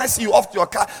 and can I see you off to your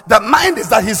car? The mind is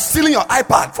that he's stealing your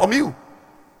iPad from you.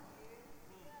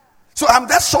 So I'm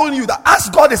just showing you that as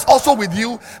God is also with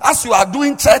you, as you are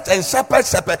doing church and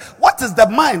shepherd, what is the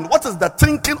mind? What is the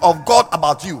thinking of God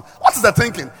about you? What is the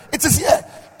thinking? It is here.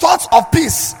 Thoughts of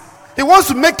peace. He wants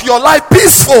to make your life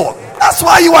peaceful. That's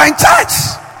why you are in church.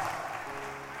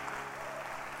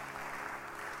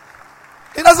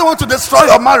 He doesn't want to destroy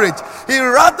your marriage. He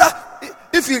rather,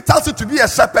 if he tells you to be a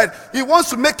shepherd, he wants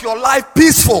to make your life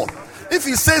peaceful. If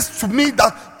he says to me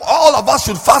that all of us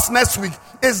should fast next week,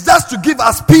 it's just to give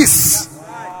us peace.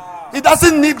 He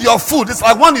doesn't need your food. It's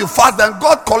like when you fast, then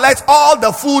God collects all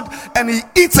the food and he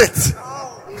eats it.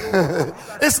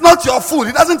 It's not your food.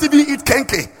 He doesn't even eat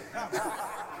kenke.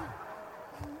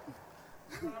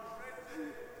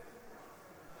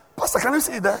 Pastor, can you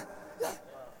see it there? Yeah.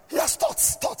 He has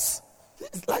thoughts.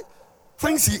 It's like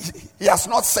things he has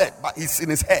not said, but it's in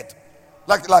his head.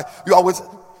 Like you are with,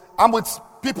 I'm with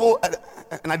people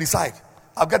and I decide,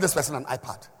 I'll get this person an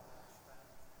iPad.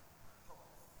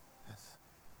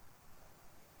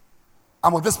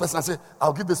 I'm with this person, I say,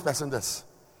 I'll give this person this.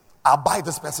 I'll buy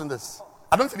this person this.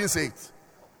 I don't even say it.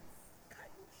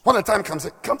 When the time comes,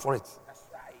 come for it.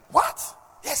 What?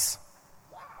 Yes.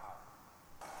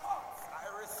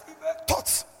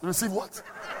 Thoughts. You receive what?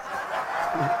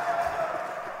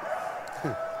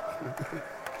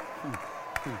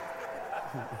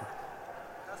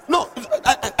 No,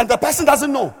 and the person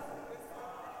doesn't know.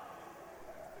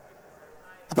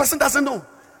 The person doesn't know.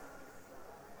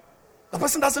 The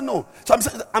person doesn't know. So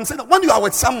I'm saying that when you are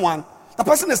with someone, the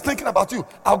person is thinking about you.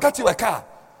 I'll get you a car.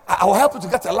 I'll help you to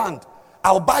get a land.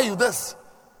 I'll buy you this.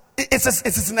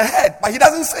 It's in the head, but he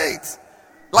doesn't say it.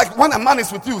 Like when a man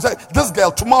is with you, say, this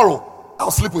girl, tomorrow,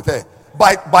 I'll sleep with her.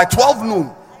 By 12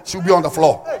 noon, she'll be on the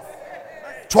floor.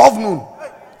 12 noon,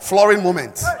 flooring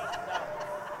moment.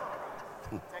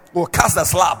 We'll cast the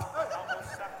slab.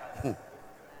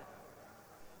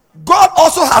 God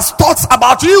also has thoughts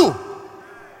about you.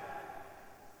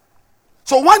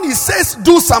 So when he says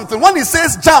do something, when he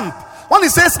says jump, when he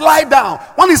says lie down,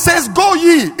 when he says go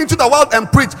ye into the world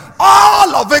and preach,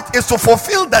 all of it is to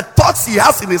fulfill the thoughts he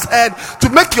has in his head to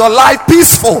make your life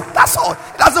peaceful. That's all.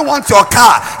 He doesn't want your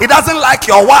car. He doesn't like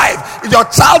your wife, your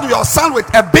child, your son with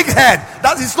a big head.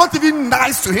 That is not even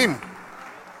nice to him.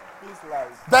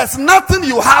 There's nothing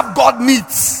you have God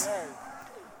needs.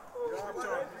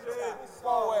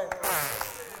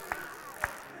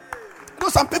 You know,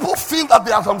 some people feel that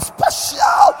they are some special,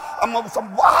 I'm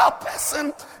some wild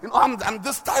person. You know, I'm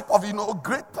this type of,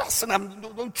 great person.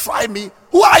 Don't try me.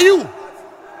 Who are you?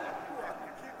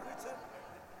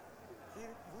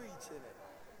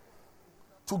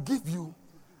 To give you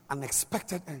an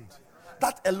expected end.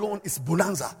 That alone is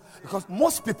bonanza. Because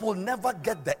most people never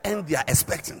get the end they are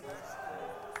expecting.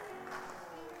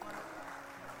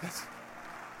 Yes.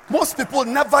 Most people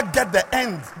never get the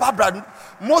end. Barbara,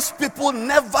 most people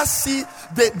never see,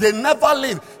 they never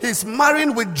live. He's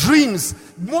marrying with dreams.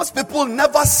 Most people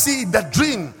never see the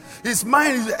dream. His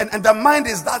mind, and the mind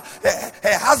is that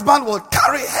her husband will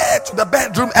carry her to the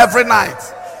bedroom every night.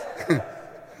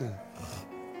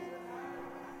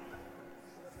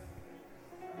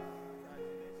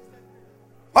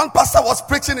 One pastor was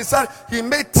preaching, he said he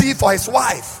made tea for his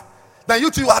wife. Then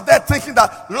you two are there thinking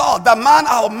that, Lord, the man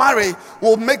I'll marry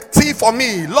will make tea for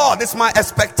me. Lord, it's my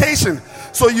expectation.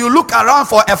 So you look around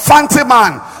for a fancy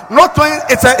man. Not knowing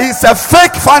it's a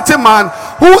fake fancy man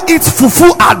who eats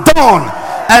fufu at dawn.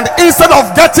 And instead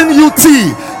of getting you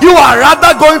tea, you are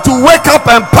rather going to wake up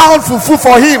and pound fufu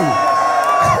for him.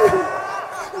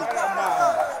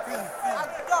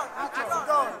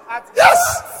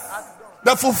 Yes.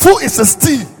 The fufu is a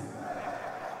stew.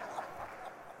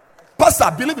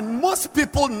 Pastor, believe me, most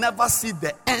people never see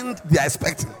the end they are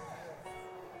expecting.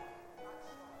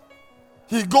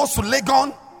 He goes to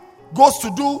Legon, goes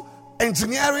to do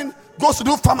engineering, goes to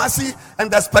do pharmacy, and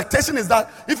the expectation is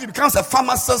that if he becomes a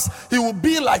pharmacist, he will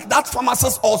be like that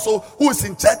pharmacist also who is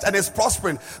in church and is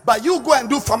prospering. But you go and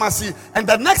do pharmacy, and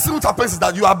the next thing that happens is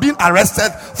that you are being arrested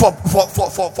for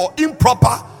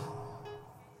improper.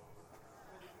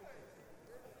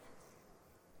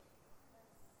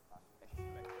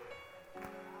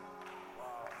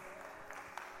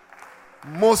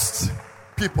 Most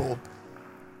people,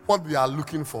 what they are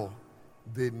looking for,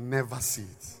 they never see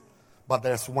it. But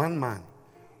there's one man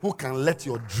who can let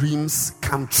your dreams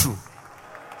come true.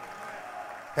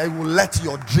 He will let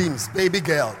your dreams, baby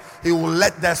girl, he will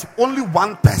let, there's only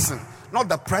one person, not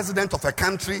the president of a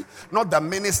country, not the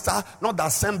minister, not the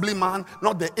assemblyman,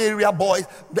 not the area boy.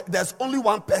 There's only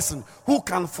one person who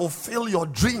can fulfill your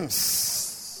dreams.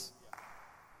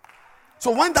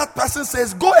 So when that person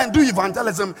says, go and do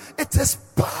evangelism, it is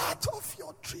part of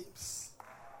your dreams.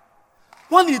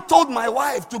 When he told my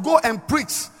wife to go and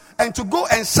preach and to go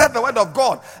and share the word of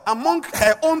God among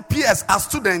her own peers as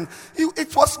students,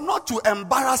 it was not to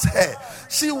embarrass her.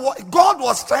 God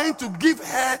was trying to give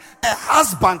her a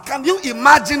husband. Can you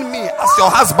imagine me as your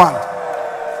husband?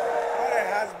 What a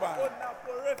husband.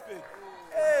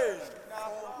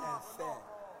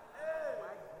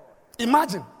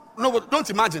 Imagine. No, don't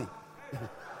imagine.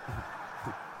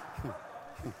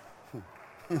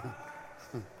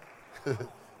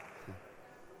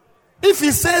 If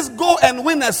he says go and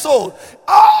win a soul,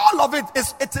 all of it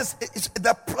is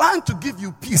the plan to give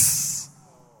you peace.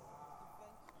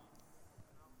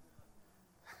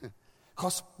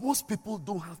 Because most people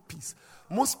don't have peace.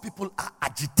 Most people are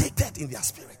agitated in their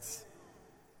spirits.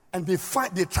 And they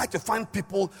try to find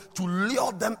people to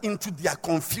lure them into their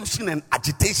confusion and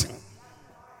agitation.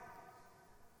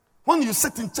 When you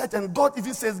sit in church and God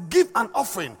even says, give an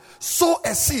offering, sow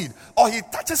a seed, or he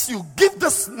touches you, give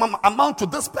this amount to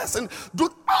this person, do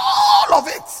all of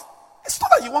it. It's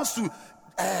not that he wants to,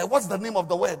 what's the name of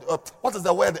the word? What is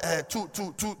the word?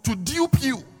 To dupe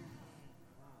you.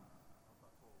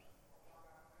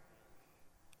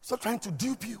 He's not trying to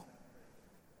dupe you.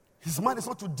 His mind is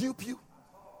not to dupe you.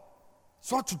 It's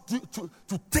not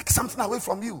to take something away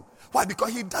from you. Why?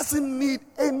 Because he doesn't need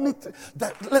anything.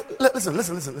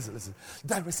 Listen.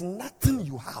 There is nothing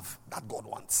you have that God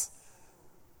wants.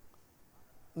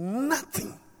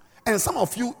 Nothing. And some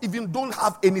of you even don't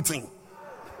have anything.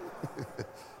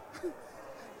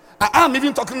 I am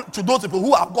even talking to those people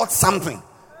who have got something.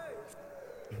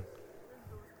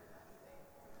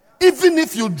 Even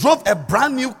if you drove a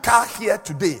brand new car here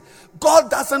today,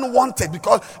 God doesn't want it,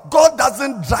 because God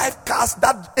doesn't drive cars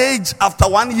that age after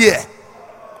 1 year.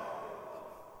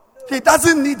 He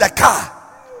doesn't need a car.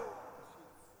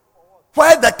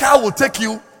 Where the car will take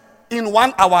you in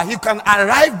 1 hour, he can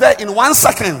arrive there in 1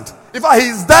 second. In fact,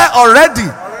 he's there already.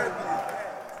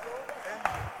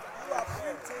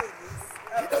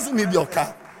 He doesn't need your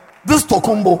car. This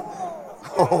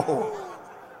Tokumbo.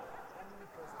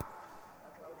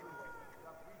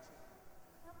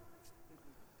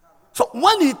 So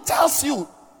when he tells you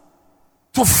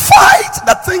to fight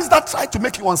the things that try to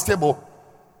make you unstable,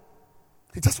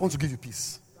 he just wants to give you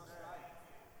peace.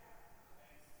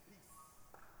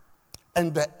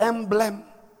 And the emblem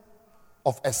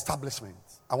of establishment,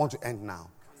 I want to end now,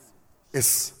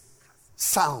 is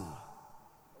Psalm.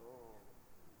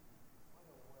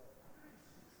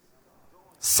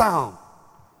 Psalm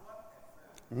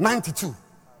 92.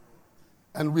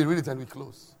 And we read it and we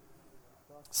close.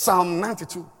 Psalm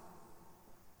 92.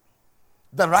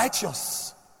 The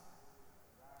righteous,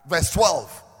 verse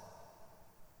 12,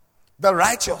 the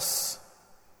righteous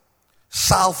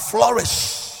shall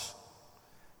flourish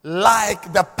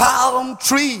like the palm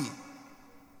tree.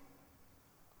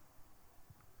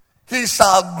 He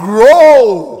shall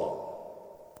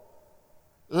grow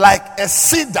like a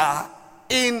cedar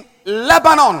in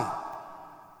Lebanon.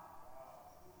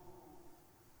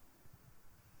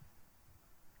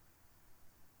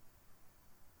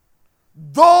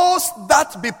 Those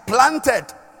that be planted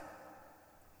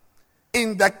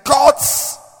in the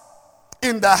courts,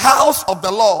 in the house of the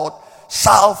Lord,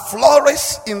 shall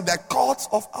flourish in the courts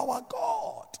of our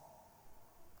God.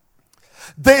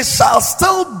 They shall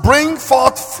still bring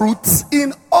forth fruits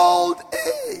in old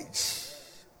age.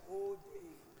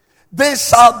 They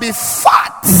shall be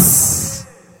fat.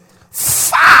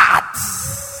 Fat.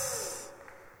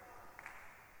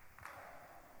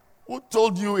 Who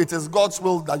told you it is God's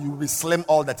will that you will be slim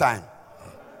all the time?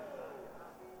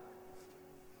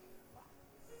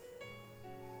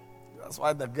 That's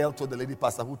why the girl told the lady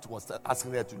pastor who was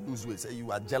asking her to lose weight, say, you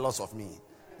are jealous of me.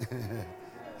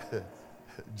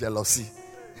 Jealousy.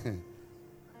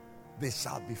 They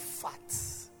shall be fat.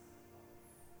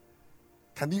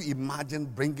 Can you imagine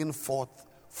bringing forth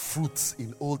fruits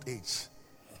in old age?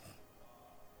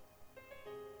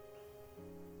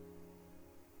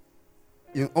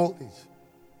 In old age,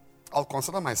 I'll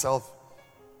consider myself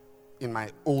in my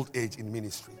old age in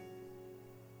ministry.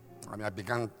 I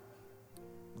began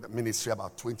the ministry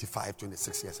about 25,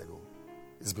 26 years ago.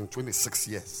 It's been 26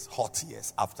 years, hot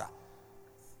years after.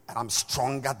 And I'm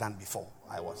stronger than before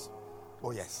I was.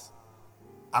 Oh yes.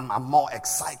 I'm more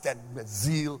excited, the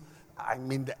zeal.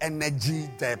 The energy,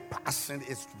 the passion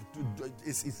is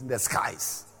in the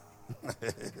skies.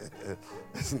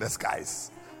 It's in the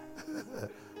skies.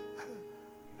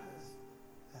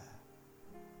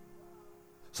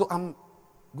 So I'm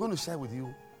going to share with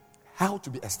you how to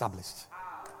be established.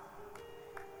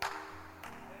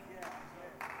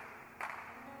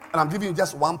 And I'm giving you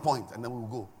just 1 point and then we'll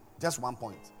go. Just 1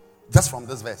 point. Just from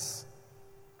this verse.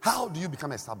 How do you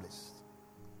become established?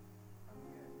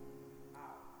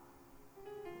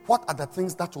 What are the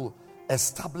things that will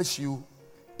establish you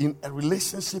in a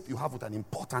relationship you have with an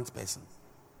important person?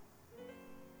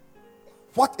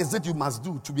 What is it you must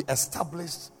do to be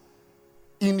established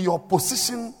in your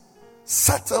position,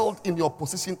 settled in your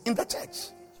position in the church?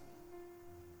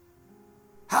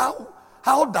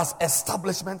 How does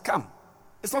establishment come?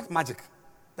 It's not magic.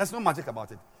 There's no magic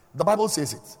about it. The Bible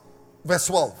says it. Verse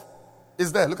 12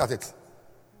 is there. Look at it.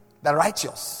 The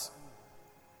righteous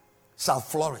shall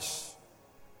flourish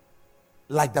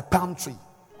like the palm tree.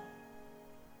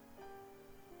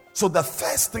 So the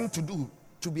first thing to do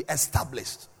to be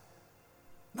established,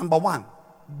 number one,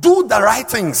 do the right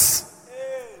things.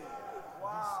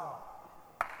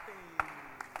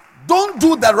 Don't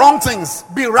do the wrong things.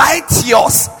 Be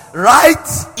righteous.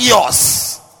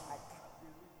 Righteous.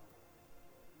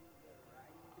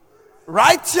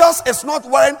 Righteous is not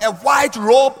wearing a white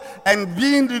robe and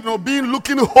being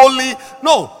looking holy.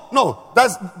 No.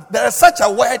 There is such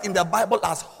a word in the Bible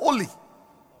as holy.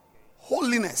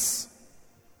 Holiness.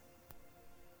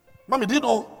 Mommy, do you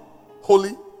know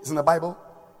holy is in the Bible?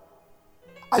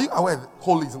 Are you aware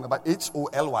holy is in the Bible?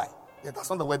 Holy. Yeah, that's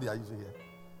not the word they are using here.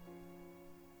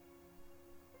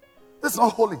 This is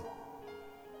not holy.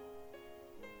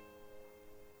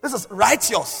 This is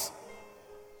righteous.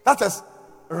 That is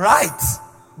right.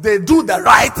 They do the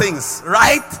right things.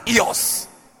 Righteous.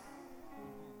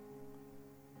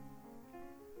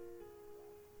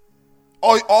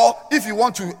 Or if you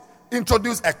want to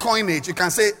introduce a coinage, you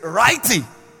can say righty.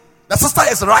 The sister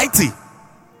is righty.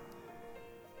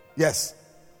 Yes.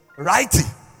 Righty.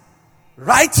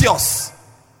 Righteous.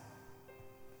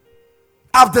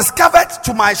 I've discovered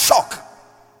to my shock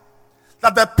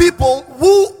that the people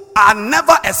who are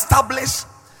never established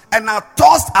and are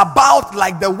tossed about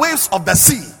like the waves of the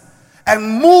sea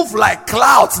and move like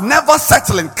clouds, never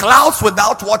settling, clouds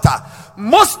without water.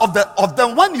 Most of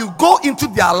them, when you go into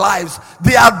their lives,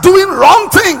 they are doing wrong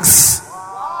things.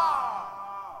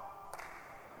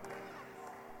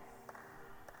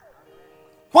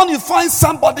 When you find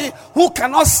somebody who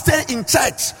cannot stay in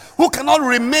church, who cannot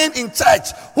remain in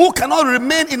church, who cannot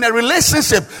remain in a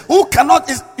relationship,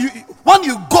 when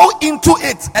you go into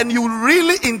it and you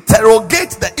really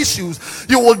interrogate the issues,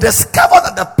 you will discover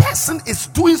that the person is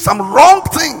doing some wrong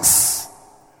things.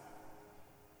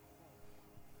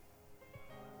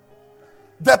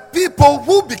 The people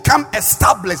who become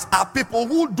established are people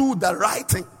who do the right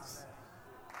thing.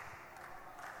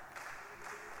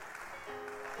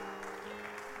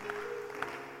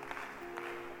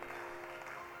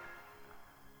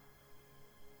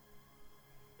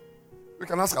 We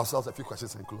can ask ourselves a few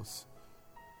questions and close.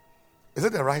 Is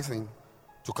it the right thing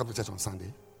to come to church on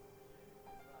Sunday?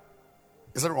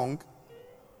 Is it wrong?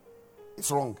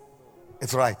 It's wrong.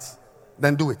 It's right.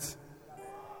 Then do it.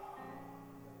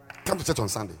 Come to church on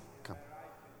Sunday. Come.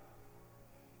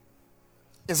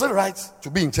 Is it right to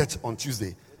be in church on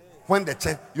Tuesday when the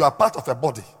church, you are part of a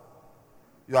body?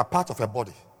 You are part of a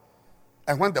body.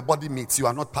 And when the body meets, you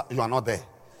are not there.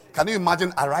 Can you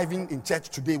imagine arriving in church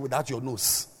today without your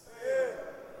nose?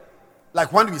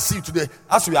 Like when we see you today,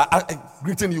 as we are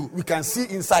greeting you, we can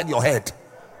see inside your head.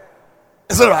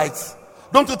 Is it right?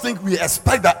 Don't you think we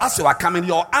expect that as you are coming,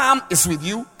 your arm is with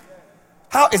you?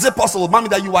 How is it possible, mommy,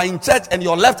 that you are in church and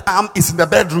your left arm is in the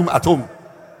bedroom at home?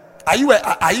 Are you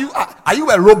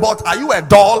a robot? Are you a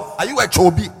doll? Are you a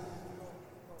chobi?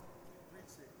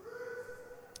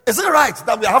 Is it right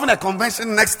that we are having a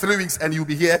convention next 3 weeks and you'll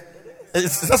be here?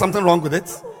 Is there something wrong with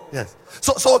it? Yes.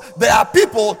 So there are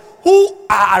people who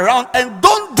are around and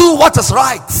don't do what is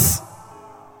right.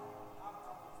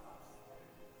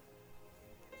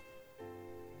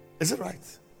 Is it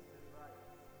right?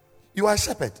 You are a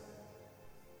shepherd.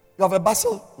 You have a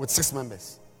basil with 6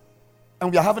 members.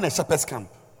 And we are having a shepherd's camp.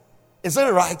 Is it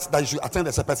right that you should attend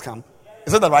the shepherd's camp?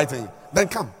 Is it the right thing? Then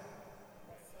come.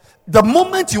 The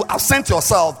moment you absent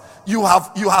yourself, you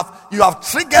have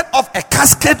triggered off a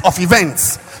cascade of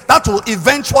events that will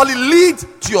eventually lead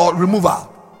to your removal.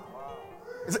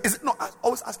 Is it no?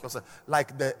 Always ask yourself,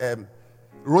 like the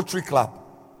Rotary Club,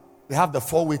 they have the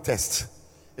 4-way test.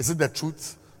 Is it the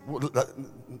truth?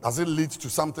 Does it lead to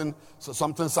something? So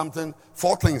something.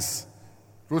 4 things.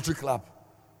 Rotary Club,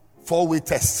 4-way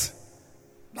test.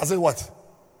 Does it what?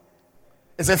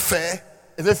 Is it fair?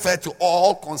 Is it fair to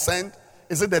all concerned?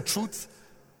 Is it the truth?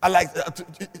 I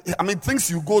mean, things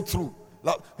you go through.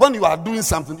 Like when you are doing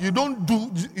something, you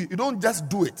don't just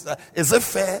do it. Is it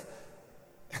fair?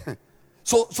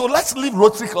 So let's leave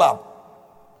Rotary Club.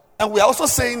 And we are also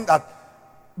saying that,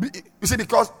 you see,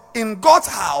 because in God's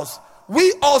house,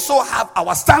 we also have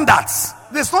our standards.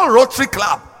 There's no Rotary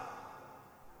Club.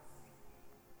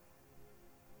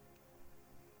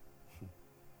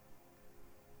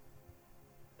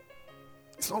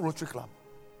 It's not Rotary Club.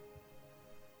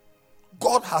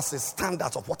 God has a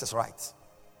standard of what is right.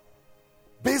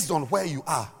 Based on where you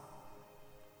are,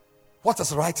 what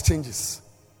is right changes.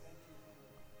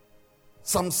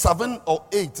 Some 7 or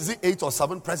 8, is it 8 or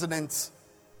 7 presidents,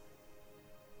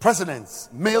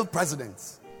 male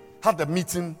presidents, had a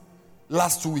meeting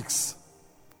last 2 weeks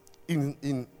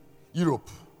in Europe.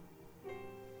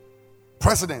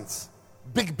 Presidents,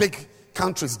 big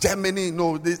countries, Germany,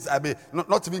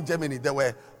 not even Germany, there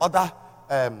were other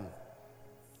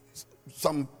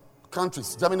some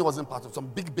countries. Germany wasn't part of some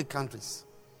big countries.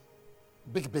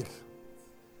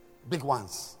 Big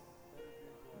ones.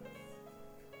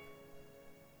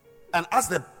 And as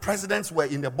the presidents were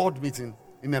in the board meeting,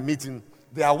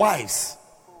 their wives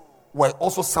were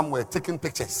also somewhere taking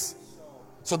pictures.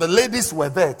 So the ladies were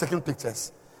there taking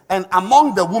pictures. And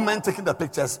among the women taking the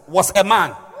pictures was a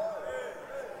man.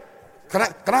 Can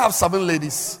I have 7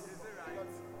 ladies?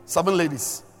 7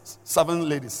 ladies. 7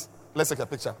 ladies. Let's take a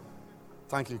picture.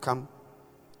 Thank you. Come.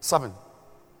 7.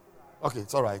 Okay,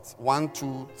 it's all right. 1,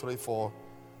 2, 3, 4.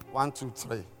 1, 2,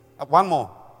 3. One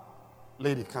more.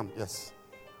 Lady, come. Yes.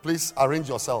 Please arrange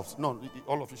yourselves. No,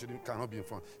 all of you cannot be in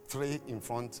front. 3 in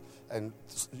front, and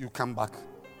you come back.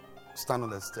 Stand on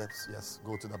the steps. Yes.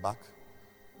 Go to the back.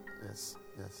 Yes.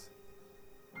 Yes.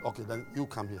 Okay, then you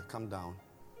come here. Come down.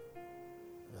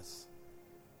 Yes.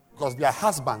 Because their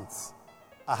husbands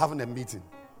are having a meeting.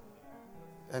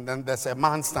 And then there's a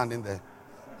man standing there.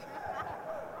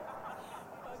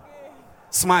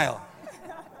 Smile.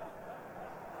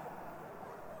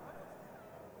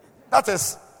 That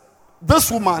is,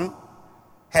 this woman,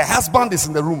 her husband is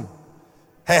in the room.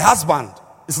 Her husband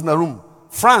is in the room.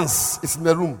 France is in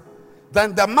the room.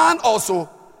 Then the man also,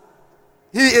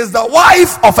 he is the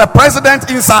wife of a president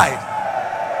inside.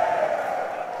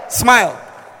 Smile.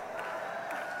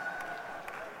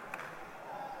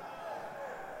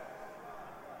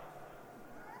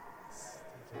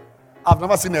 I've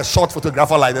never seen a short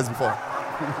photographer like this before.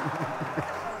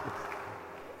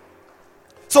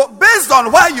 So based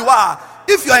on where you are,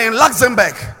 if you are in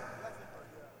Luxembourg,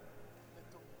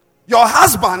 your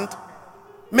husband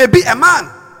may be a man.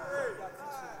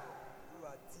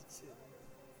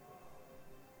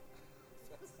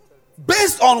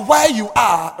 Based on where you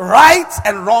are, right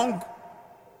and wrong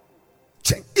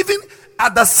change. Even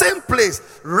at the same place,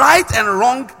 right and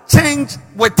wrong change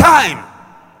with time.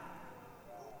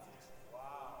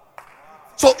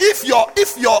 So if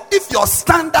your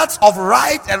standards of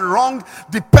right and wrong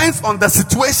depends on the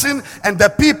situation and the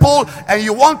people, and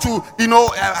you want to,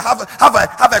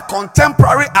 have a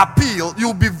contemporary appeal,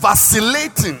 you'll be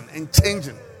vacillating and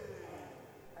changing.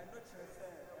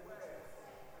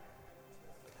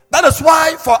 That is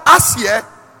why for us here,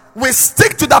 we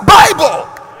stick to the Bible.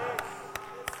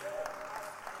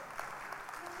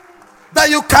 That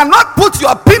you cannot put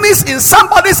your penis in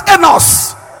somebody's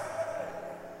anus.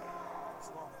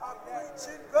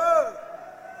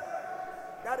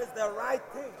 That is the right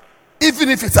thing. Even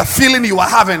if it's a feeling you are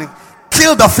having,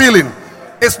 kill the feeling.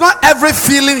 It's not every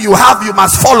feeling you have you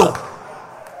must follow.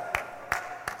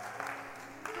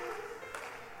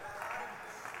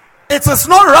 It is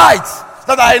not right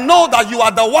that I know that you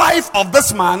are the wife of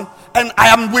this man and I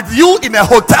am with you in a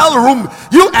hotel room.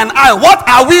 You and I, what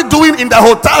are we doing in the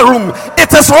hotel room?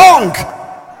 It is wrong.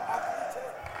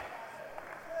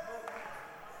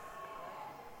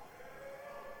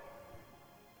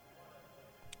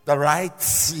 The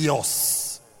right's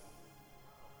yours.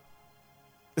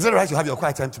 Is it right to have your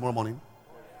quiet time tomorrow morning?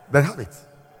 Then have it.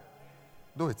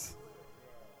 Do it.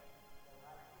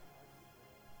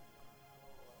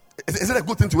 Is it a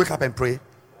good thing to wake up and pray?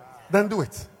 Then do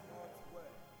it.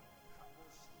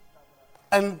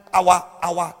 And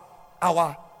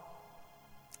our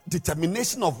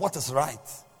determination of what is right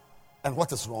and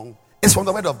what is wrong is from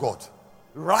the word of God.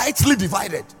 Rightly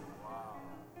divided.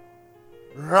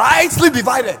 Rightly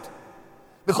divided.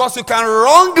 Because you can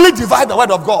wrongly divide the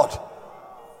word of God.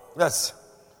 Yes.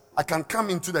 I can come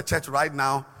into the church right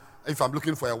now. If I'm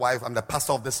looking for a wife, I'm the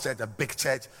pastor of this church, a big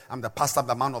church. I'm the pastor of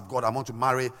the man of God. I want to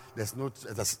marry. There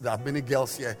are many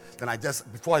girls here. Then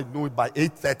before I know it, by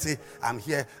 8:30, I'm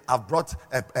here. I've brought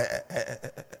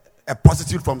a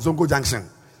prostitute from Zongo Junction.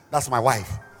 That's my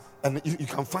wife. And you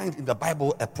can find in the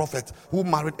Bible a prophet who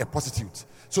married a prostitute.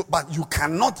 So, but you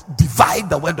cannot divide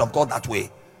the word of God that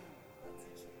way.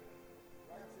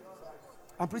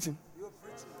 I'm preaching.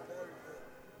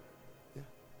 Yeah.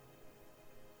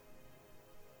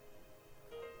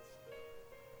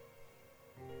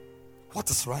 What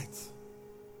is right?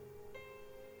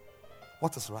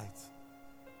 What is right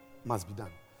must be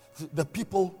done. The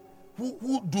people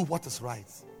who do what is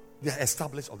right, they are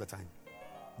established all the time.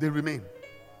 They remain.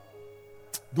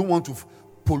 Don't want to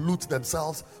pollute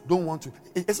themselves. Don't want to.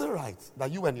 Is it right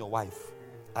that you and your wife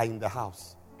are in the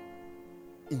house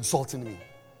insulting me?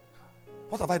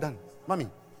 What have I done? Mommy,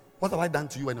 what have I done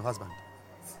to you and your husband?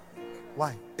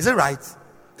 Why? Is it right?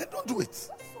 Then don't do it.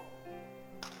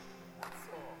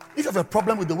 If you have a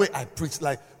problem with the way I preach,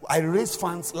 like I raised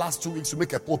funds last 2 weeks to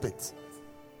make a pulpit,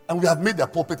 and we have made the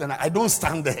pulpit, and I don't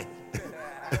stand there.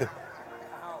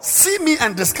 See me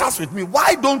and discuss with me.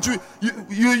 Why don't you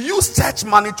use church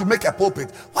money to make a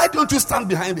pulpit? Why don't you stand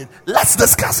behind it? Let's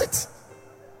discuss it.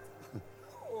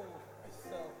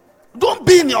 Don't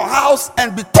be in your house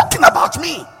and be talking about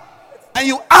me, and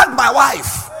you add my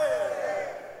wife.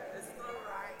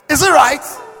 Is it right?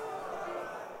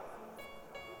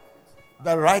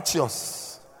 The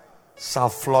righteous shall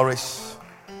flourish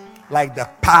like the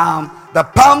palm. The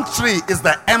palm tree is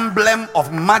the emblem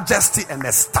of majesty and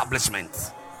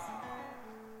establishment.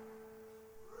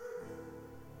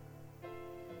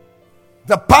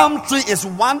 The palm tree is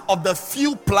one of the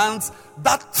few plants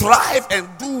that thrive and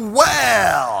do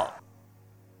well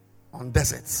on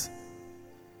deserts.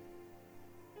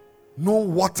 No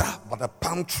water, but the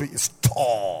palm tree is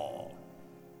tall.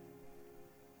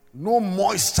 No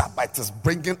moisture, but it is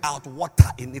bringing out water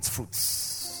in its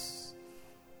fruits.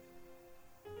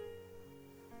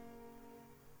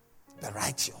 The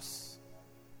righteous.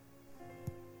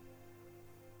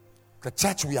 The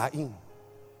church we are in.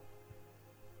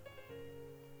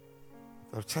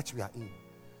 The church we are in.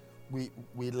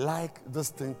 We like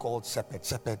this thing called shepherd.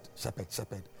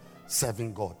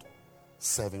 Serving God.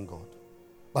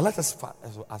 But let us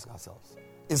ask ourselves,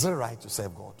 is it right to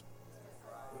serve God?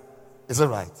 Is it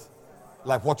right?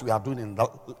 Like what we are doing in the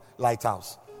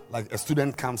Lighthouse. Like a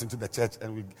student comes into the church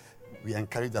and we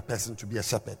encourage the person to be a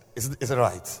shepherd. Is it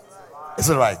right? Is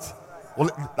it right? Well,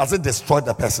 does it destroy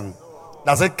the person?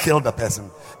 Does it kill the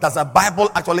person? Does the Bible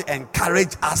actually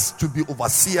encourage us to be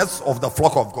overseers of the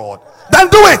flock of God? Then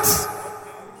do it!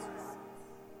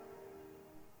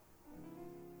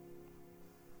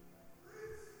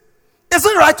 Is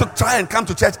it right to try and come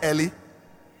to church early?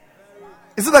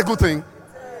 Is it a good thing?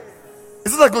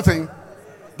 Is it a good thing?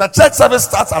 The church service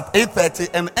starts at 8:30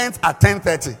 and ends at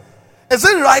 10:30. Is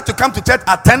it right to come to church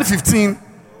at 10:15?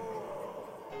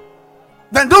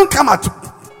 Then don't come at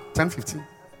 10:15.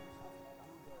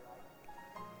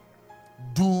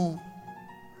 Do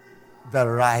the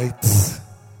right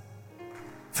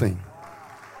thing.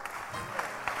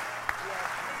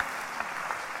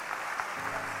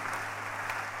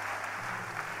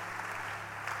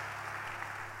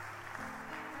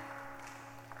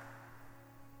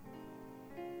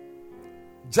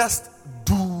 Just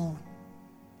do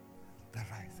the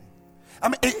right thing. I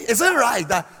mean, is it right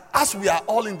that as we are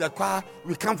all in the choir,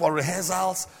 we come for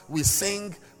rehearsals, we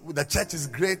sing, the church is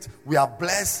great, we are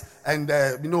blessed, and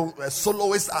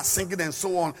soloists are singing and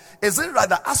so on. Is it right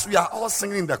that as we are all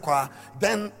singing in the choir,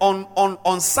 then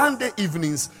on Sunday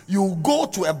evenings, you go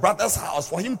to a brother's house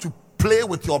for him to play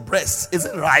with your breasts? Is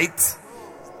it right?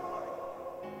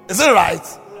 Is it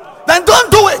right? Then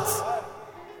don't do it.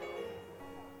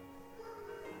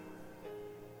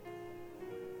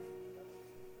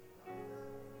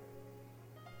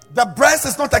 The breast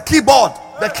is not a keyboard.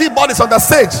 The keyboard is on the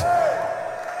stage.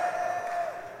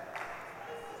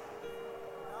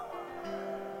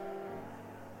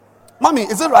 Mommy,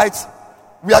 is it right?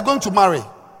 We are going to marry.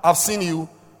 I've seen you.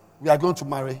 We are going to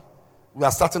marry. We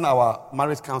are starting our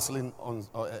marriage counseling on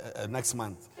next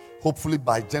month. Hopefully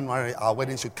by January, our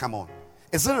wedding should come on.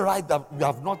 Is it right that we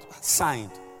have not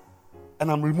signed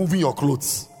and I'm removing your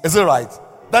clothes? Is it right?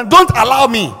 Then don't allow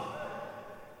me.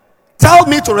 Tell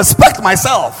me to respect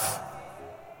myself.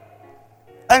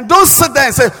 And don't sit there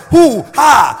and say,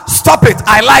 stop it,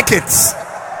 I like it.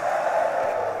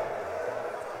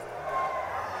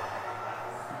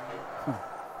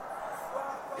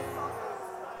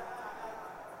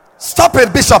 Stop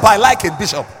it, Bishop, I like it,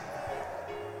 Bishop.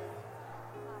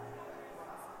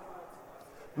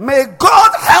 May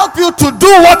God help you to do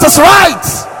what is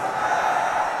right.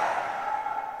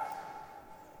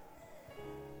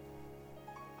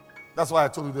 That's why I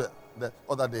told you the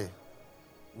other day.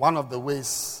 One of the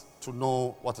ways to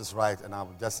know what is right, and I'm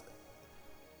just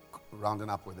rounding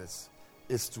up with this,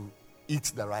 is to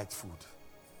eat the right food.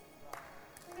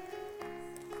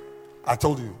 I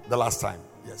told you the last time,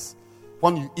 yes.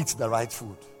 When you eat the right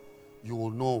food, you will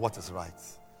know what is right.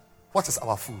 What is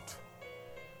our food?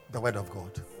 The Word of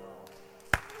God.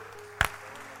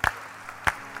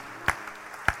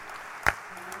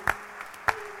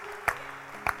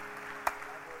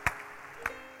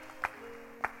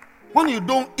 When you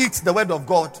don't eat the Word of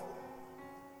God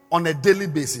on a daily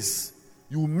basis,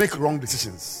 you will make wrong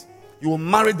decisions. You will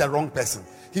marry the wrong person.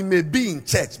 He may be in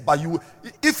church, but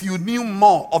if you knew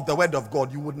more of the Word of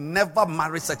God, you would never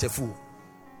marry such a fool.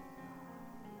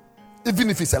 Even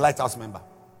if he's a Lighthouse member.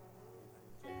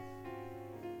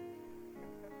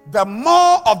 The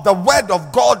more of the Word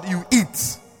of God you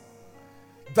eat,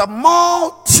 the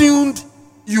more tuned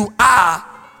you are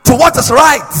to what is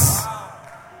right.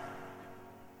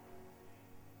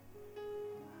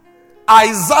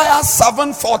 Isaiah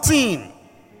 7:14.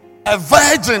 A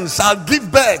virgin shall give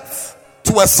birth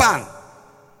to a son,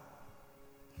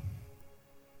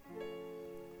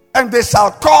 and they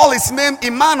shall call his name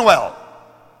Emmanuel.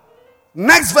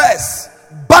 Next verse.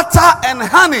 Butter and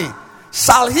honey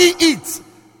shall he eat.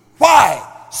 Why?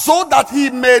 So that he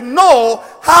may know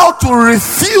how to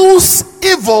refuse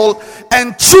evil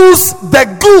and choose the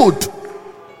good.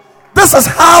 This is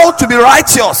how to be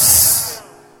righteous.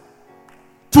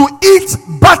 To eat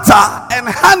butter and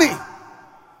honey.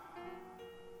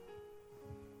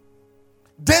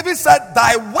 David said,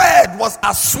 thy word was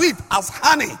as sweet as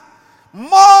honey,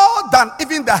 more than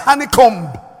even the honeycomb.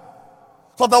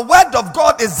 So the word of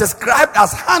God is described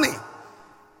as honey.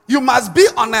 You must be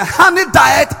on a honey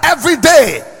diet every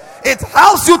day. It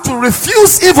helps you to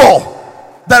refuse evil.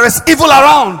 There is evil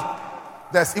around.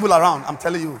 There's evil around. I'm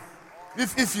telling you.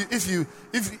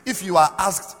 If you are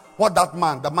asked what that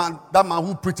man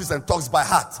who preaches and talks by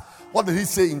heart, what did he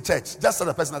say in church? Just tell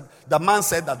the person that the man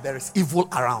said that there is evil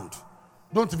around.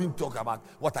 Don't even talk about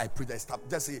what I preach.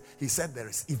 Just say he said there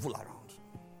is evil around.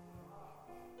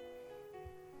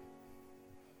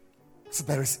 So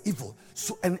there is evil.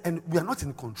 So and we are not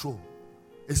in control.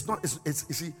 It's not.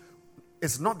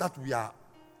 It's not that we are.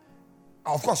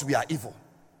 Of course, we are evil,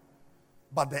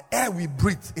 but the air we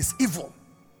breathe is evil.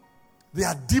 There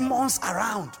are demons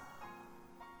around.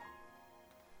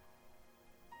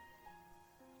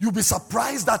 You'll be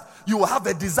surprised that you will have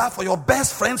a desire for your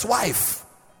best friend's wife.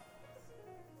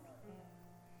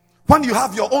 When you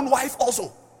have your own wife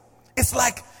also, it's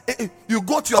like you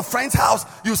go to your friend's house,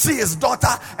 you see his daughter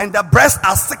and the breasts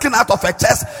are sticking out of her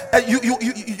chest.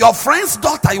 Your friend's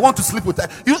daughter, you want to sleep with her.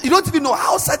 You don't even know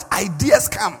how such ideas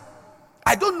come.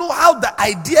 I don't know how the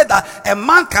idea that a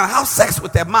man can have sex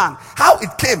with a man, how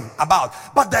it came about.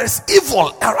 But there is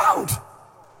evil around.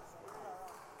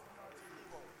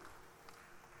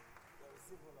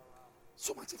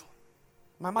 So much evil.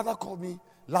 My mother called me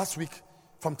last week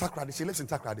from Takrady. She lives in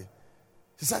Takrady.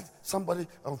 She said somebody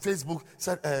on Facebook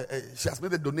said she has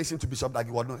made a donation to Bishop Dag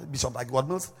Heward-Mills. Bishop Dag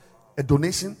Heward-Mills, a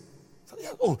donation. So,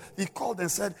 yeah, he called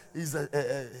and said he's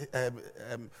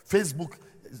Facebook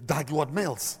Dag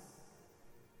Heward-Mills.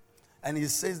 And he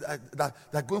says that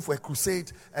they're going for a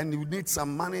crusade and you need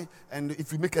some money. And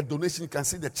if you make a donation, you can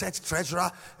see the church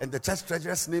treasurer and the church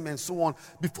treasurer's name and so on.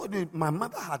 Before my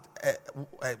mother had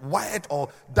wired or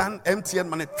done MTN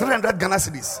money, 300 Ghana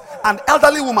cedis. An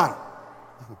elderly woman.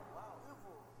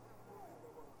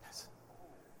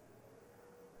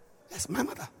 Yes, my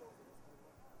mother.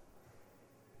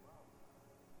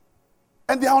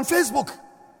 And they are on Facebook.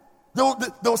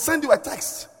 They'll send you a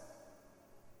text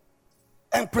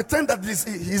and pretend that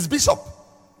he's bishop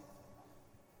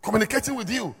communicating with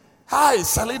you. Hi,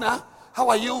 Selena, how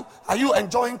are you? Are you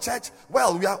enjoying church?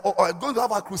 Well, we are going to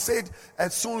have a crusade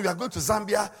soon. We are going to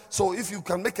Zambia. So if you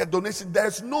can make a donation,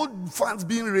 there's no funds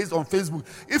being raised on Facebook.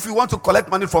 If you want to collect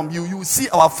money from you, you will see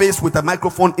our face with a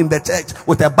microphone in the church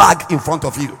with a bag in front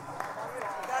of you.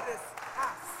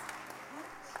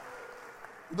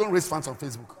 You don't raise funds on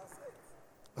Facebook.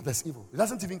 But there's evil. It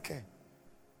doesn't even care.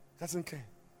 It doesn't care.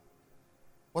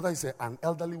 Whether it's an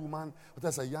elderly woman, whether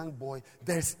it's a young boy,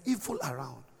 there's evil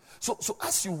around. So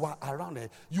as you are around it,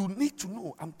 you need to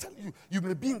know. I'm telling you, you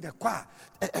may be in the choir.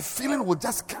 A feeling will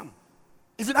just come.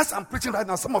 Even as I'm preaching right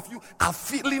now, some of you are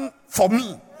feeling for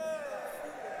me.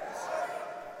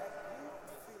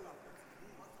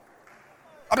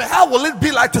 I mean, how will it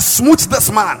be like to smooch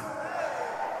this man?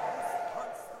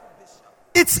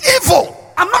 It's evil.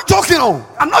 I'm not joking.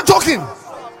 I'm not joking.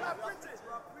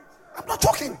 I'm not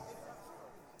joking.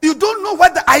 You don't know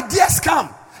where the ideas come.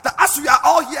 That as we are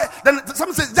all here, then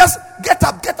someone says, just get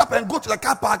up and go to the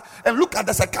car park and look at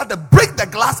the car, break the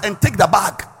glass and take the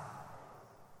bag.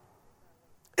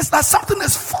 It's like something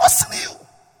is forcing you.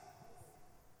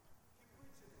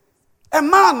 A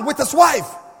man with his wife,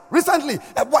 recently,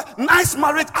 nice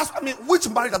marriage. I mean, which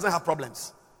marriage doesn't have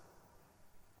problems?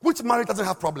 Which marriage doesn't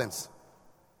have problems?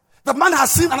 The man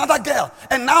has seen another girl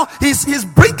and now he's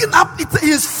breaking up,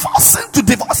 he's forcing to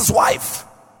divorce his wife.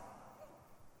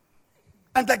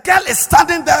 And the girl is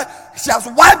standing there. She has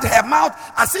wiped her mouth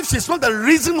as if she's not the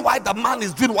reason why the man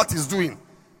is doing what he's doing.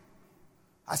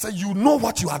 I said, you know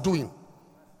what you are doing.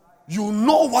 You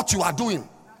know what you are doing.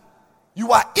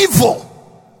 You are evil.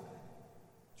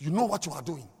 You know what you are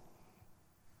doing.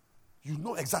 You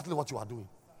know exactly what you are doing.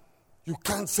 You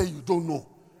can't say you don't know.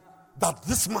 That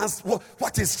this man's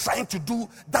what he's trying to do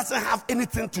doesn't have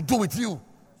anything to do with you.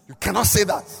 You cannot say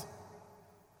that.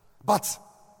 But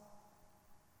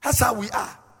that's how we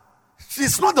are.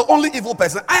 She's not the only evil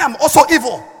person. I am also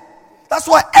evil. That's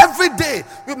why every day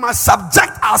we must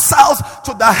subject ourselves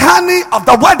to the honey of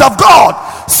the word of God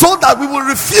so that we will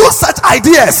refuse such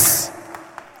ideas.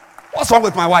 What's wrong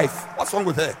with my wife? What's wrong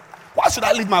with her? Why should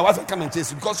I leave my wife and come and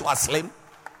chase you? Because you are slim?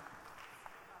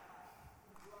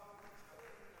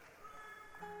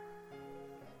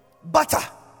 Butter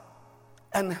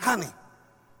and honey.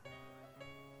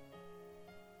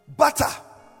 Butter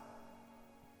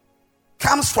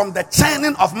comes from the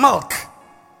churning of milk.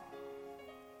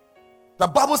 The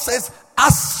Bible says,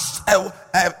 as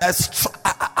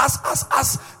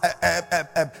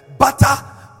butter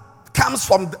comes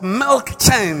from the milk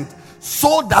churned,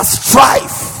 so does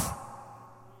strife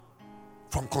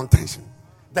from contention.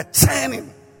 The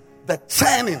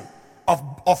churning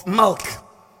of milk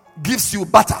gives you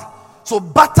butter. So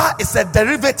butter is a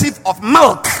derivative of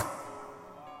milk.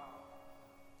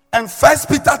 And 1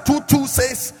 Peter 2:2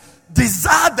 says,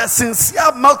 desire the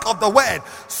sincere milk of the word,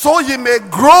 so ye may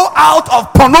grow out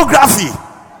of pornography.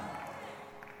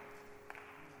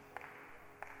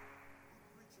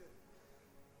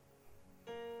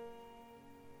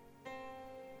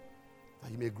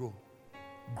 That you may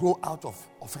grow out of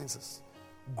offenses,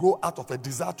 grow out of a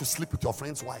desire to sleep with your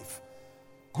friend's wife,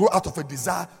 grow out of a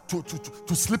desire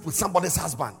to sleep with somebody's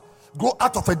husband, grow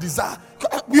out of a desire.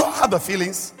 We all have the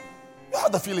feelings. You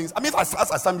have the feelings. I mean, as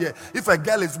I stand here, if a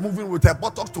girl is moving with her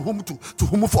buttocks, to whom,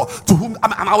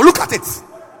 I will look at it.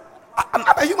 I'm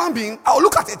a human being. I will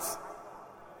look at it.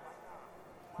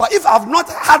 But if I've not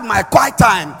had my quiet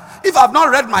time, if I've not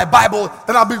read my Bible,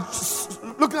 then I'll be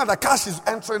looking at the car she's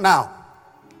entering now.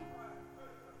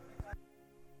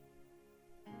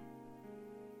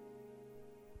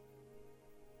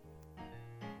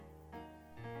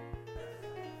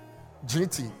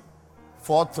 GT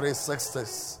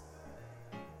 4366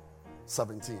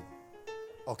 17.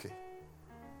 Okay.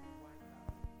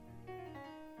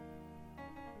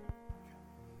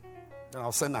 Then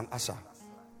I'll send an usher.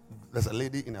 There's a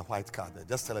lady in a white car there.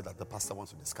 Just tell her that the pastor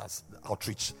wants to discuss the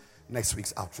outreach, next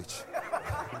week's outreach.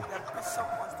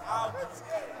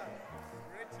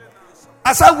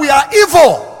 I said, we are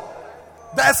evil.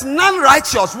 There's none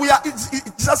righteous. We are.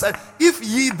 It's just a, if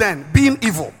ye then, being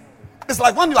evil. It's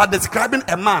like when you are describing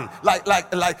a man, like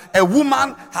a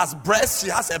woman has breasts, she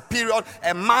has a period,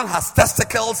 a man has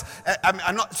testicles.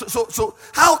 So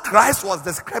how Christ was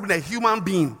describing a human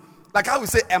being, like how we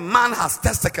say a man has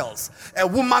testicles, a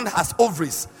woman has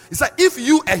ovaries. He said, if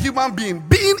you, a human being,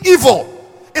 being evil,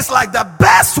 it's like the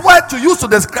best word to use to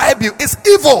describe you is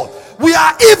evil. We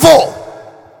are evil.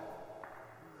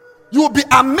 You will be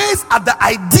amazed at the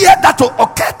idea that will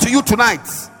occur to you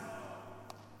tonight.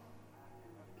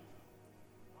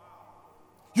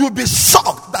 You'll be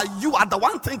shocked that you are the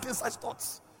one thinking such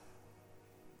thoughts.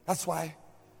 That's why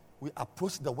we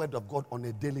approach the word of God on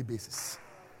a daily basis,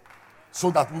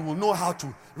 so that we will know how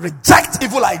to reject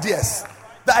evil ideas.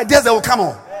 The ideas that will come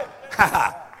on.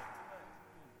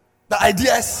 The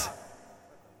ideas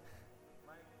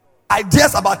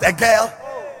about a girl,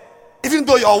 even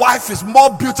though your wife is more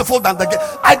beautiful than the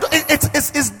girl.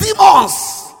 It's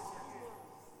demons.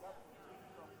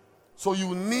 So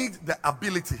you need the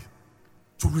ability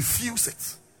to refuse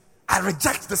it. I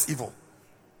reject this evil.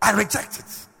 I reject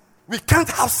it. We can't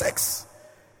have sex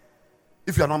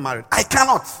if you are not married. I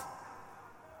cannot.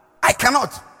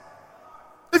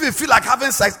 If you feel like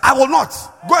having sex, I will not.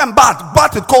 Go and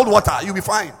bath with cold water. You'll be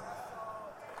fine.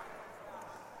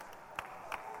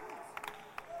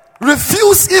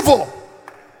 Refuse evil.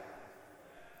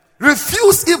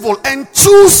 Refuse evil and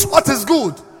choose what is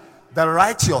good. The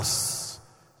righteous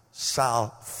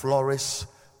shall flourish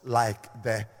like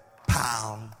the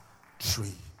palm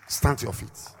tree. Stand to your feet.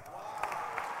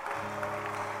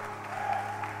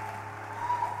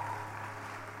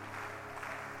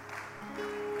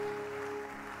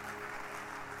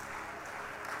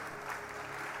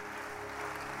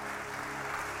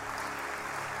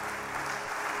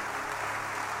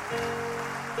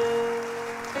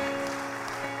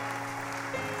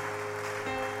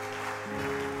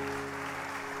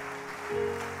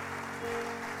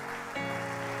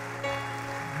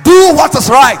 What is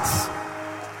right?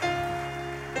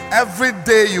 Every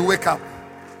day you wake up,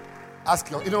 ask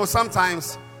your,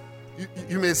 sometimes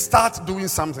you may start doing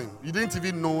something you didn't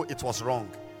even know it was wrong,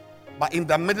 but in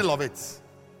the middle of it,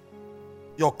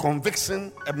 your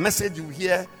conviction, a message you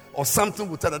hear or something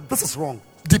will tell that this is wrong.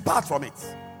 Depart from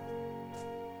it.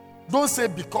 Don't say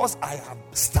because I have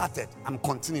started, I'm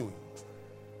continuing.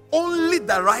 Only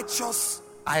the righteous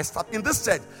are start in this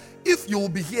church. If you will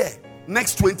be here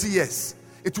next 20 years,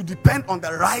 it will depend on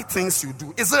the right things you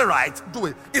do. Is it right? Do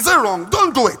it. Is it wrong?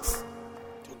 Don't do it.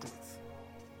 Don't do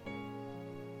it.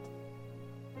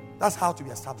 That's how to be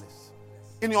established.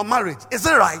 In your marriage, is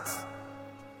it right?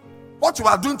 What you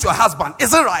are doing to your husband,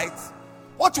 is it right?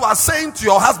 What you are saying to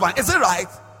your husband, is it right?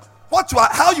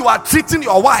 How you are treating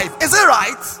your wife, is it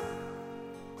right?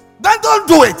 Then don't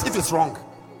do it if it's wrong.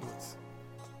 Do it.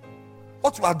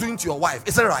 What you are doing to your wife,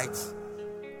 is it right?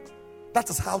 That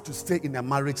is how to stay in a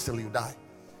marriage till you die.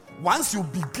 Once you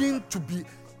begin to be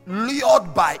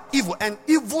lured by evil, and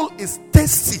evil is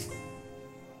tasty.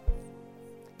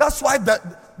 That's why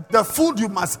the food you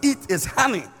must eat is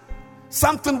honey.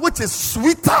 Something which is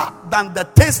sweeter than the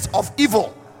taste of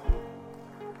evil.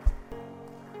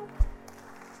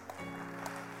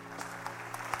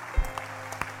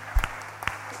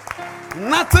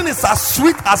 Nothing is as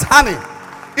sweet as honey.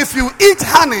 If you eat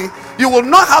honey, you will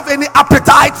not have any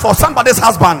appetite for somebody's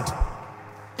husband.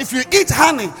 If you eat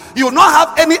honey, you will not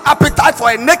have any appetite for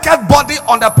a naked body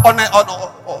on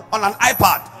an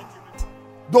iPad.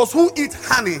 Those who eat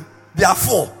honey, they are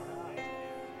full.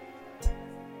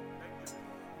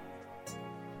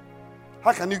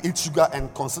 How can you eat sugar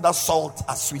and consider salt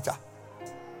as sweeter?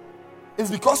 It's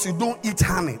because you don't eat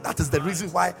honey. That is the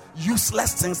reason why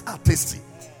useless things are tasty.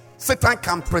 Satan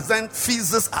can present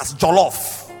feces as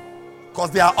jollof because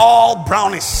they are all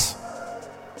brownish,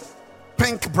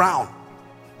 pink brown.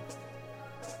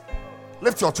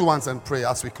 Lift your two hands and pray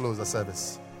as we close the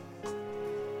service.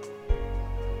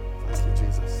 Thank you,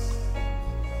 Jesus.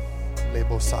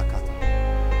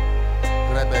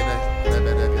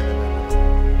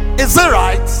 Is it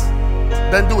right?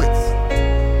 Then do it.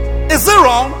 Is it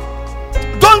wrong?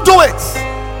 Don't do it.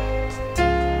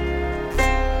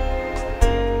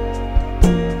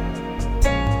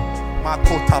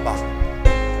 Makotaba.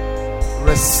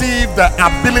 Receive the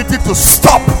ability to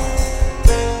stop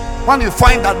when you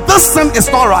find that this thing is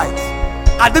not right.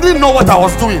 I didn't know what I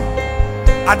was doing.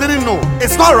 I didn't know.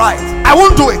 It's not right. I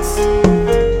won't do it.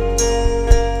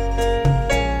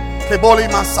 Keboli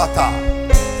Masata.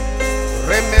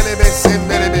 Remelebe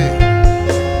Sembelebe.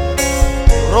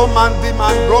 Roman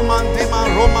Diman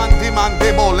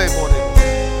Debole.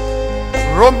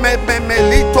 Rome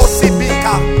Melito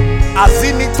Sibika.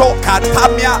 Azinito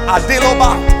Katamia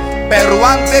Adeloba.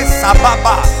 Peruande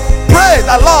Sababa. Pray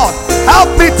the Lord, help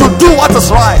me to do what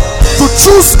is right, to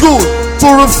choose good, to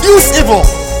refuse evil.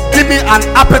 Give me an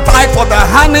appetite for the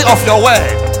honey of your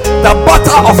word, the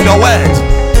butter of your word.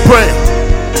 Pray.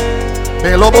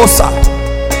 Belobosa.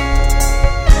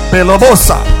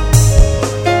 Belobosa.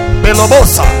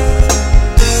 Belobosa.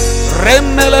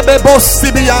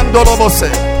 Remelebebosi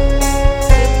biandolobose.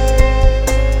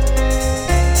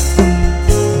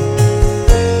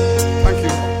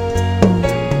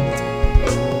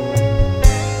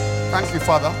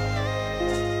 Father,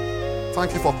 thank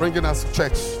you for bringing us to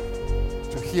church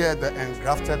to hear the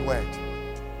engrafted word.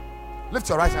 Lift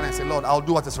your right hand and say, Lord, I'll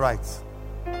do what is right.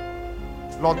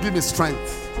 Lord, give me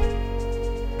strength.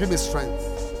 Give me strength.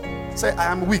 Say,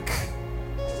 I am weak.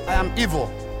 I am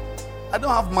evil. I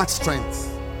don't have much strength.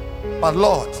 But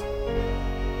Lord,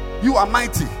 you are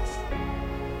mighty.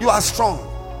 You are strong.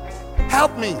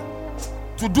 Help me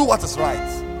to do what is right.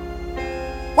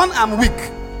 When I'm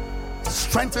weak,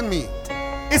 strengthen me.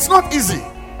 It's not easy,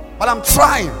 but I'm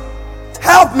trying.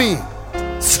 Help me.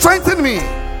 Strengthen me.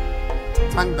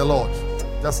 Thank the Lord.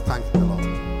 Just thank the Lord.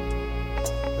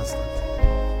 Just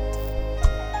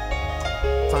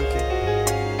thank you.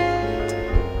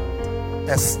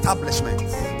 Establishment.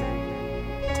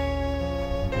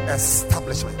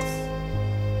 Establishment.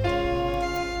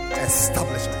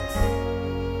 Establishment.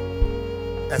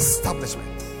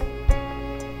 Establishment.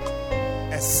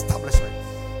 Establishment.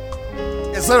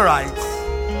 Is it right?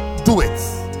 Do it.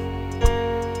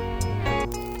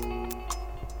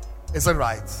 Is it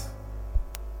right?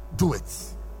 Do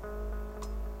it.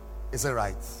 Is it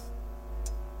right?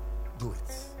 Do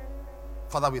it.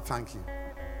 Father, we thank you.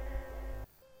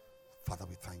 Father,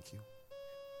 we thank you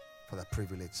for the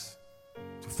privilege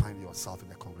to find yourself in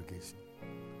the congregation.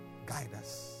 Guide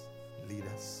us, lead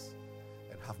us,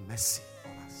 and have mercy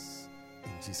on us.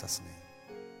 In Jesus' name.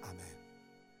 Amen.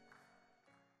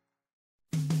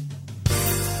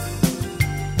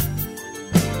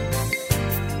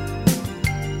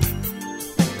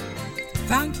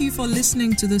 Thank you for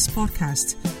listening to this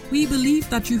podcast. We believe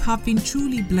that you have been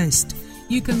truly blessed.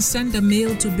 You can send a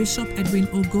mail to Bishop Edwin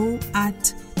Ogo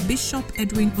at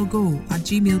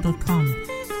bishopedwinogo@gmail.com.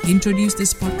 Introduce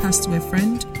this podcast to a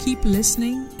friend, keep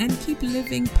listening, and keep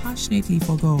living passionately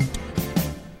for God.